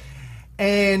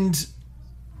 And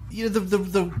you know,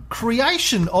 the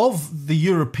creation of the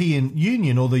European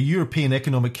Union or the European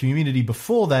Economic Community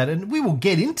before that, and we will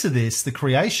get into this, the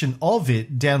creation of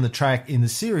it down the track in the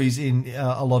series in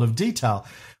a lot of detail.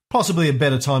 Possibly a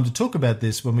better time to talk about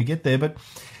this when we get there. But,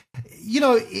 you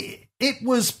know, it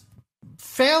was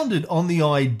founded on the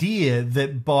idea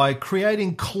that by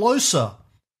creating closer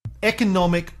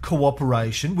economic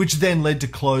cooperation, which then led to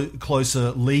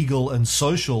closer legal and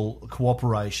social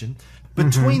cooperation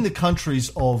between the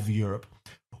countries of Europe,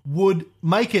 would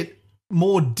make it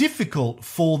more difficult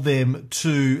for them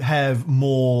to have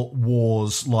more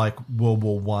wars like World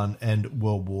War I and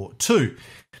World War II,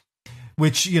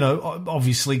 which, you know,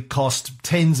 obviously cost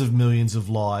tens of millions of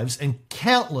lives and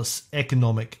countless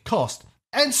economic cost.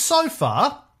 And so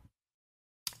far,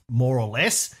 more or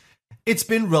less, it's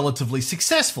been relatively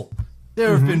successful.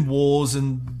 There have been wars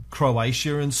in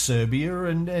Croatia and Serbia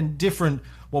and different,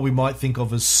 what we might think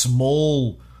of as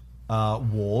small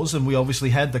wars. And we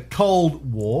obviously had the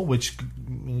Cold War, which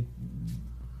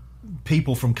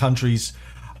people from countries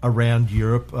around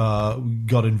Europe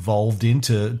got involved in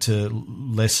to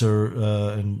lesser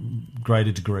and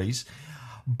greater degrees.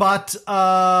 But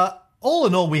all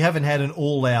in all, we haven't had an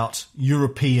all-out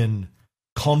European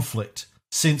conflict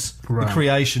since the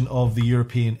creation of the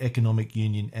European Economic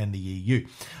Union and the EU.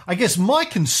 I guess my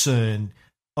concern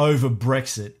over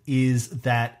Brexit is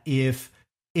that if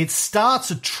it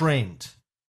starts a trend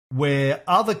where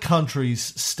other countries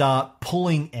start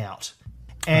pulling out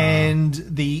and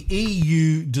the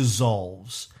EU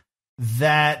dissolves,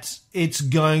 that it's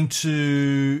going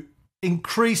to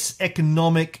increase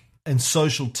economic and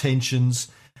social tensions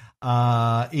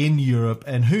in Europe,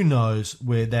 and who knows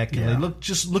where that can lead.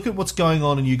 Look at what's going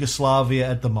on in Yugoslavia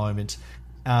at the moment,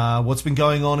 what's been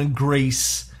going on in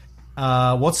Greece,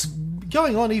 what's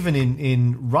going on even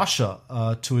in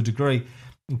Russia to a degree,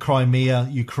 in Crimea,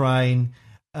 Ukraine.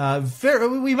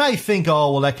 We may think,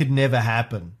 oh, well, that could never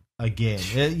happen again.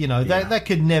 That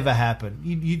could never happen.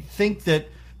 You'd think that...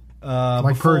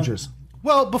 like purges.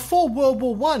 Well, before World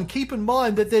War I, keep in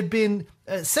mind that there'd been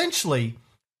essentially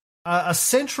a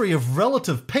century of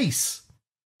relative peace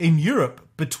in Europe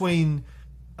between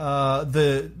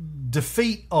the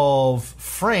defeat of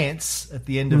France at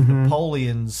the end of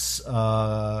Napoleon's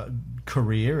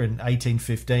career in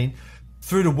 1815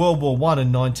 through to World War I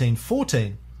in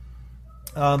 1914.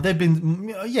 There'd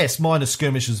been, yes, minor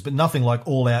skirmishes, but nothing like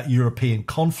all-out European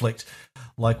conflict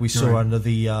like we saw under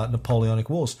the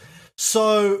Napoleonic Wars.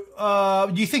 So,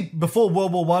 you think before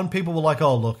World War I, people were like,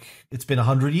 oh, look, it's been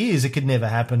 100 years. It could never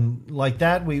happen like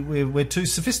that. We're too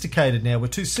sophisticated now. We're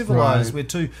too civilized.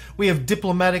 We have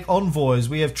diplomatic envoys.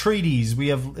 We have treaties. We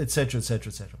have et cetera, et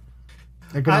cetera, et cetera.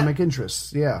 Economic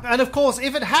interests, yeah. And, of course,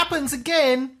 if it happens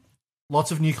again,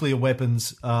 lots of nuclear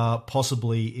weapons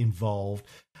possibly involved.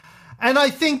 And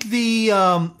I think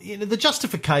the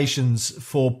justifications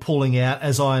for pulling out,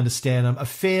 as I understand them, are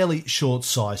fairly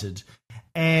short-sighted.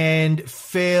 and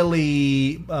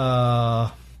fairly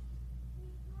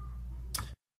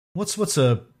what's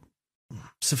a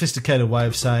sophisticated way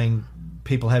of saying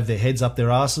people have their heads up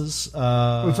their asses?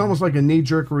 It's almost like a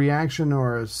knee-jerk reaction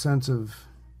or a sense of...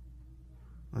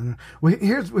 I don't know. Well,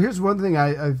 here's one thing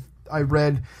I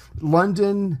read.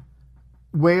 London,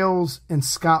 Wales, and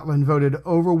Scotland voted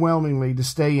overwhelmingly to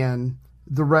stay in.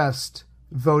 The rest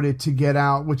voted to get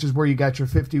out, which is where you got your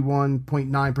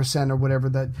 51.9% or whatever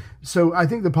that. So I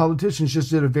think the politicians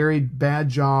just did a very bad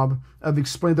job of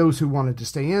explaining. Those who wanted to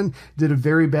stay in did a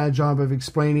very bad job of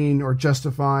explaining or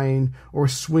justifying or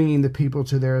swinging the people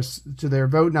to their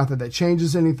vote. Not that that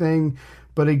changes anything,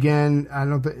 but again, I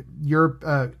don't think Europe,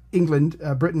 England,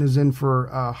 Britain is in for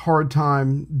a hard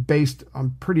time based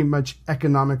on pretty much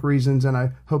economic reasons, and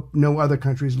I hope no other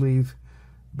countries leave,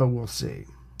 but we'll see.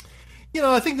 You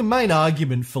know, I think the main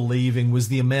argument for leaving was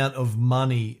the amount of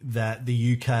money that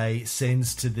the UK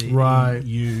sends to the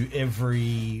EU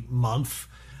every month.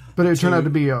 But it turned out to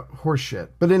be a horse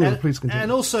shit. But anyway, please continue.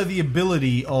 And also the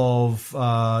ability of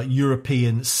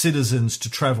European citizens to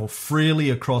travel freely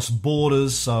across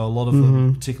borders. So a lot of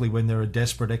them, particularly when there are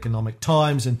desperate economic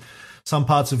times, and some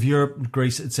parts of Europe,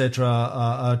 Greece, etc.,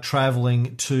 are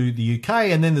travelling to the UK.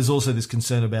 And then there's also this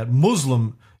concern about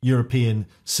Muslim European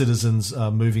citizens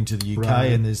moving to the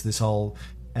UK, and there's this whole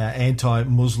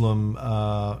anti-Muslim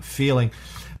feeling.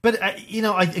 But, you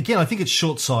know, I think it's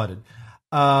short-sighted.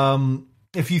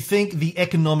 If you think the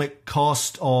economic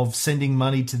cost of sending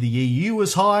money to the EU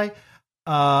is high,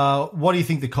 what do you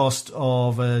think the cost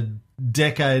of a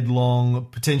decade-long,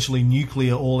 potentially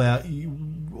nuclear all-out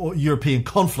European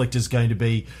conflict is going to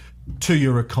be to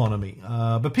your economy?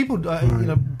 But people,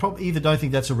 probably either don't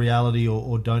think that's a reality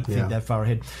or don't think that far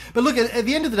ahead. But look, at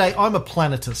the end of the day, I'm a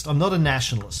planetist. I'm not a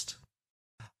nationalist.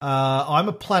 I'm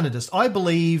a planetist. I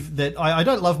believe that I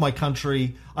don't love my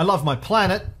country. I love my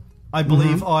planet. I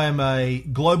believe I am a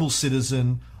global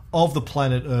citizen of the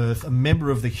planet Earth, a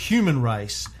member of the human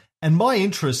race, and my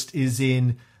interest is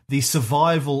in the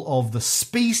survival of the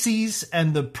species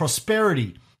and the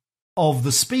prosperity of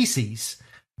the species,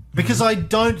 because I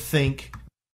don't think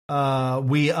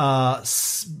we are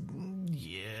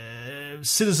citizens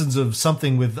of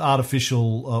something with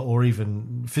artificial or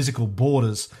even physical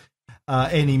borders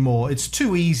anymore. It's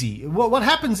too easy. What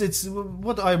happens, it's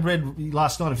what I read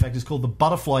last night, in fact, is called the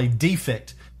butterfly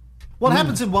defect. What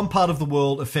happens in one part of the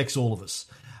world affects all of us.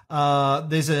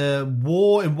 There's a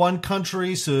war in one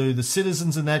country, so the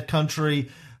citizens in that country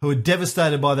who are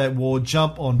devastated by that war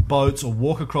jump on boats or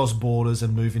walk across borders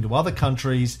and move into other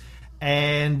countries,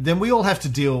 and then we all have to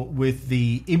deal with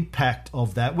the impact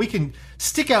of that. We can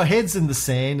stick our heads in the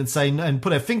sand and say, and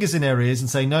put our fingers in our ears and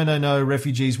say, no,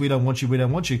 refugees, we don't want you.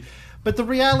 But the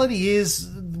reality is,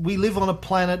 we live on a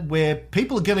planet where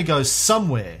people are going to go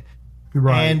somewhere,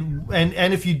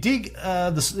 and if you dig,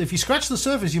 if you scratch the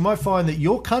surface, you might find that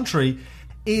your country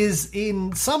is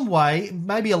in some way,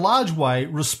 maybe a large way,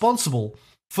 responsible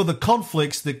for the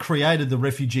conflicts that created the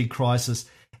refugee crisis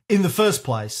in the first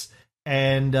place,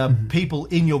 and people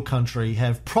in your country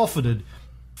have profited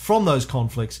from those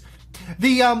conflicts.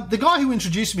 The guy who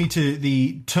introduced me to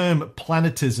the term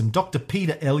planetism, Dr.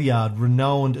 Peter Elliard,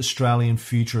 renowned Australian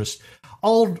futurist,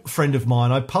 old friend of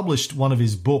mine. I published one of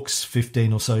his books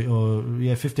 15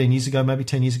 years ago, maybe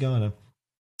 10 years ago, I don't know,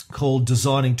 called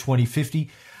Designing 2050.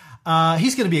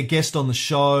 He's going to be a guest on the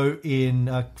show in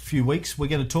a few weeks. We're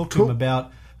going to talk to him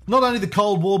about not only the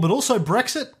Cold War, but also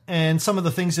Brexit and some of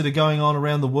the things that are going on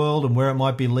around the world and where it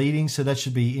might be leading. So that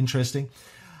should be interesting.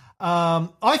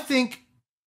 I think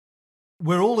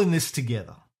we're all in this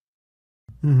together.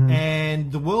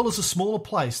 And the world is a smaller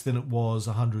place than it was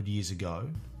 100 years ago.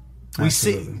 We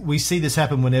see this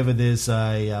happen whenever there's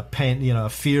a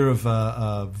fear of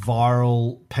a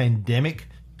viral pandemic,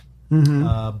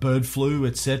 bird flu,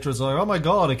 etc. It's like, oh my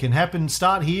God, it can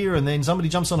start here, and then somebody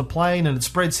jumps on a plane and it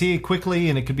spreads here quickly,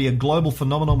 and it could be a global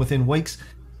phenomenon within weeks.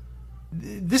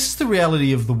 This is the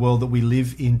reality of the world that we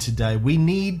live in today. We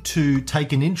need to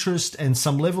take an interest and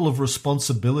some level of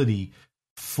responsibility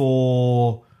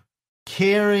for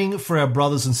caring for our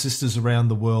brothers and sisters around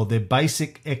the world, their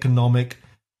basic economic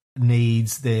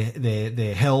needs,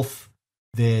 their health,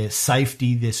 their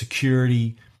safety, their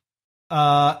security,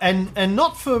 and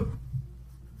not for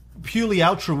purely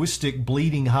altruistic,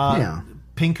 bleeding heart,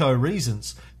 pinko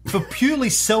reasons, for purely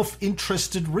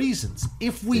self-interested reasons.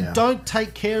 If we don't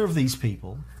take care of these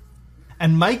people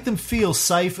and make them feel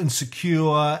safe and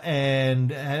secure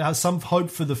and have some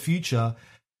hope for the future,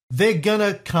 they're going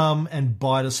to come and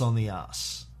bite us on the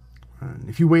ass.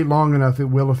 If you wait long enough, it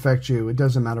will affect you. It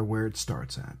doesn't matter where it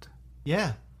starts at.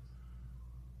 Yeah.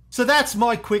 So that's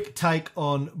my quick take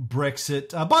on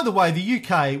Brexit. By the way, the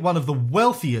UK, one of the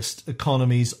wealthiest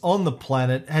economies on the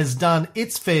planet, has done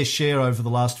its fair share over the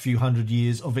last few hundred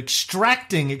years of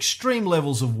extracting extreme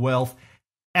levels of wealth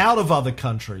out of other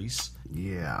countries.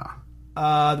 Yeah.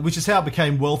 Which is how it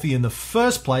became wealthy in the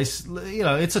first place. You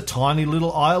know, it's a tiny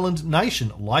little island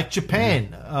nation like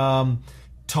Japan,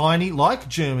 tiny like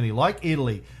Germany, like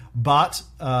Italy, but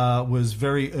was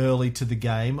very early to the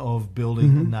game of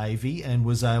building a navy and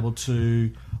was able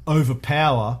to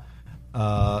overpower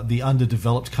the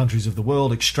underdeveloped countries of the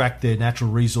world, extract their natural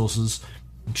resources,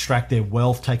 extract their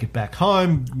wealth, take it back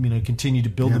home, you know, continue to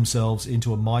build themselves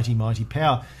into a mighty, mighty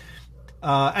power.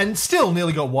 And still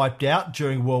nearly got wiped out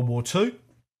during World War II.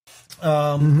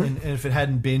 And if it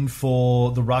hadn't been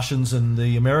for the Russians and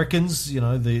the Americans, you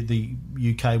know, the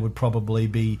UK would probably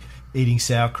be eating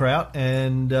sauerkraut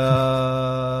and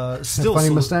still funny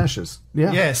mustaches.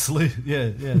 Yeah, saluting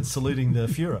the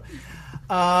Führer.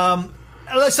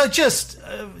 So just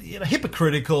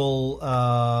hypocritical,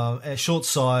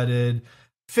 short-sighted,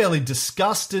 fairly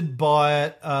disgusted by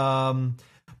it.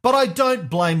 But I don't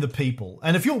blame the people.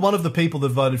 And if you're one of the people that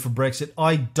voted for Brexit,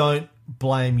 I don't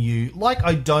blame you. Like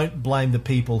I don't blame the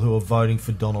people who are voting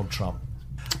for Donald Trump.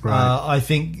 Right. I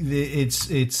think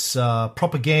it's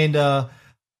propaganda,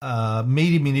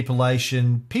 media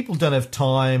manipulation. People don't have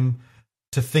time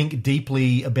to think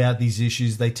deeply about these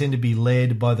issues. They tend to be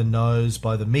led by the nose,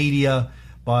 by the media,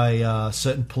 by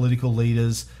certain political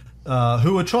leaders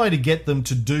who are trying to get them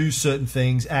to do certain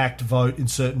things, act, vote in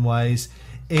certain ways,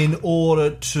 in order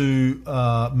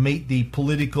to meet the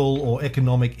political or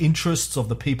economic interests of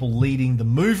the people leading the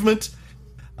movement.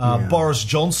 Boris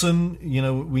Johnson, you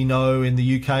know, we know in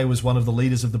the UK was one of the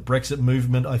leaders of the Brexit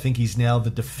movement. I think he's now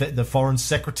the foreign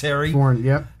secretary.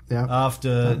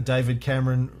 After David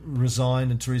Cameron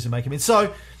resigned and Theresa May came in.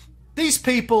 So these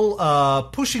people are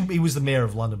pushing. He was the mayor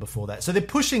of London before that. So they're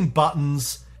pushing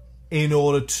buttons in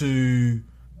order to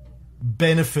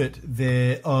benefit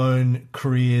their own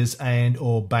careers and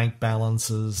or bank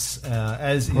balances,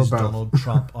 as is Donald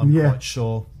Trump, I'm quite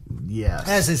sure. Yes.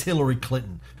 As is Hillary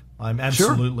Clinton. I'm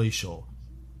absolutely sure.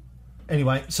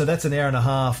 Anyway, so that's an hour and a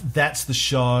half. That's the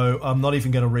show. I'm not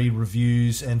even going to read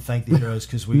reviews and thank the heroes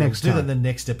because we will do that in the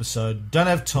next episode. Don't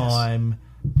have time.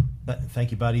 Yes. Thank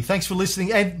you, buddy. Thanks for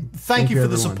listening. And thank you for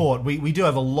the support. We do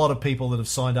have a lot of people that have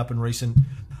signed up in recent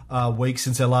weeks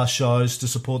since our last shows to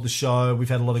support the show. We've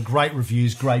had a lot of great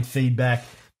reviews, great feedback.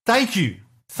 Thank you.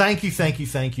 Thank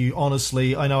you.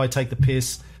 Honestly, I know I take the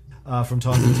piss from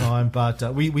time to time, but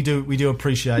we do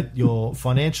appreciate your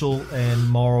financial and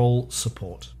moral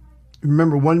support.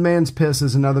 Remember, one man's piss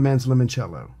is another man's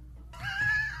limoncello.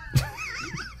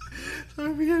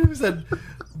 Was that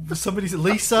somebody?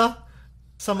 Lisa,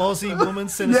 some Aussie woman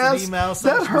sent us an email.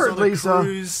 That hurt, Lisa.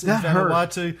 Cruise in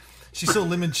Vanuatu. She saw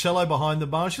limoncello behind the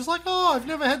bar. And she was like, "Oh, I've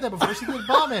never had that before." She's a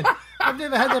barman. I've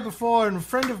never had that before, and a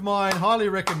friend of mine highly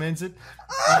recommends it.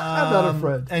 I'm not a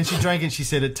friend. And she drank it. She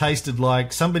said it tasted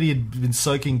like somebody had been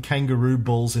soaking kangaroo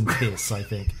balls in piss. I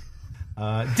think.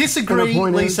 Disagree,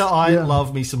 Lisa. I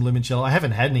love me some limoncello. I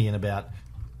haven't had any in about.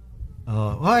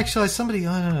 Well, actually, somebody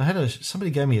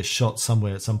gave me a shot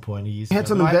somewhere at some point years ago. We had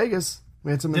some in Vegas.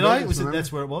 Did I?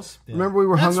 That's where it was? Yeah. Remember we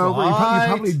were hungover? Right. You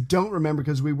probably don't remember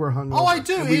because we were hungover. Oh, I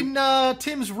do. In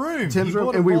Tim's room.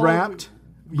 And we rapped.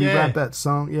 We rapped that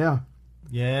song,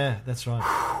 Yeah, that's right.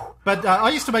 But I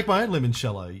used to make my own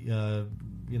limoncello,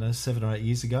 7 or 8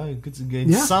 years ago.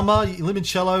 In summer,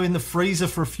 limoncello in the freezer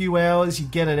for a few hours. You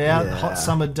get it out, hot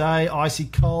summer day, icy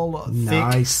cold, thick.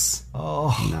 Nice.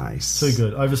 Oh, nice. Too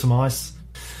good. Over some ice.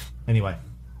 Anyway.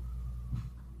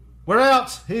 We're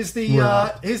out. Here's the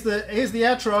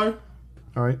outro.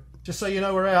 All right. Just so you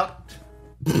know, we're out.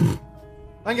 I'm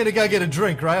going to go get a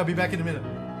drink, Ray. I'll be back in a minute.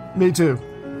 Me too.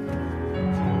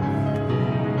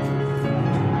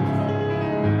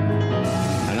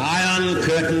 An iron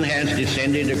curtain has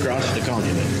descended across the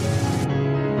continent.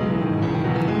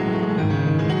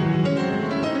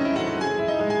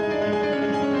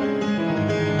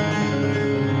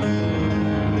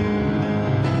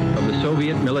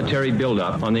 Soviet military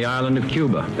buildup on the island of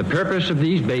Cuba. The purpose of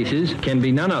these bases can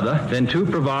be none other than to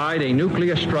provide a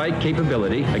nuclear strike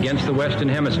capability against the Western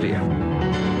Hemisphere.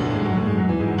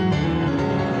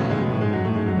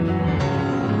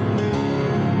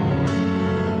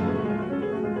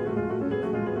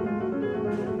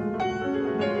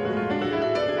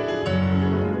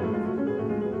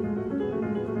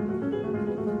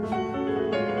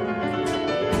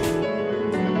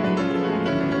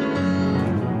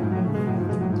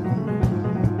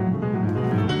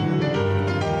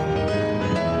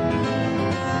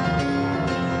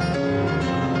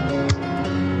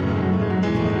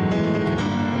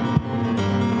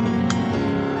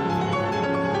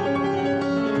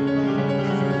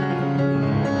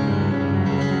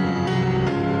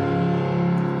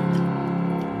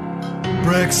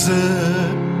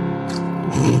 Brexit.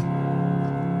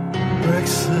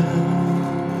 Brexit.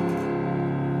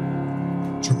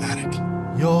 Dramatic.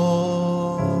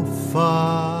 You're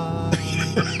fine.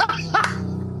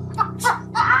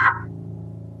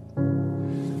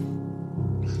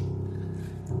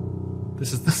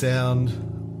 This is the sound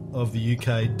of the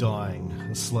UK dying,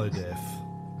 a slow death.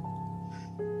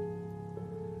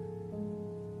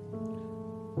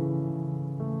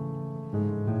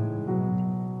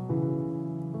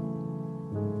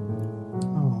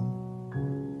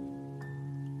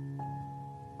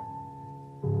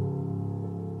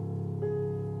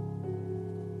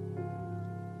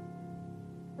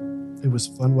 It was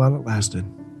fun while it lasted.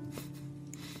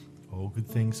 All good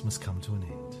things must come to an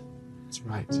end. That's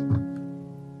right.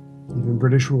 Even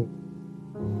British rule.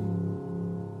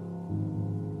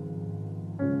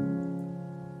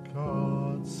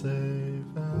 God save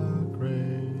our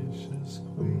gracious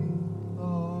Queen,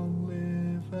 long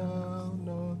live our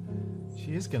North.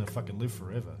 She is going to fucking live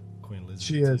forever, Queen Elizabeth.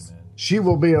 She is. Man. She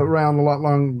will be around a lot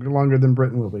longer than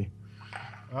Britain will be.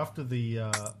 After the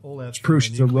all-out proof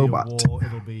she's a robot. War,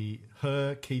 it'll be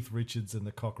her, Keith Richards, and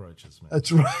the cockroaches, man. That's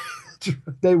right.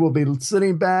 They will be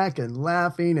sitting back and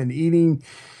laughing and eating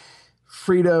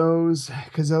Fritos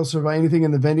because they'll survive. Anything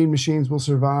in the vending machines will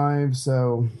survive.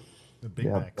 So the Big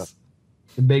Macs.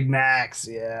 The Big Macs,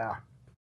 yeah.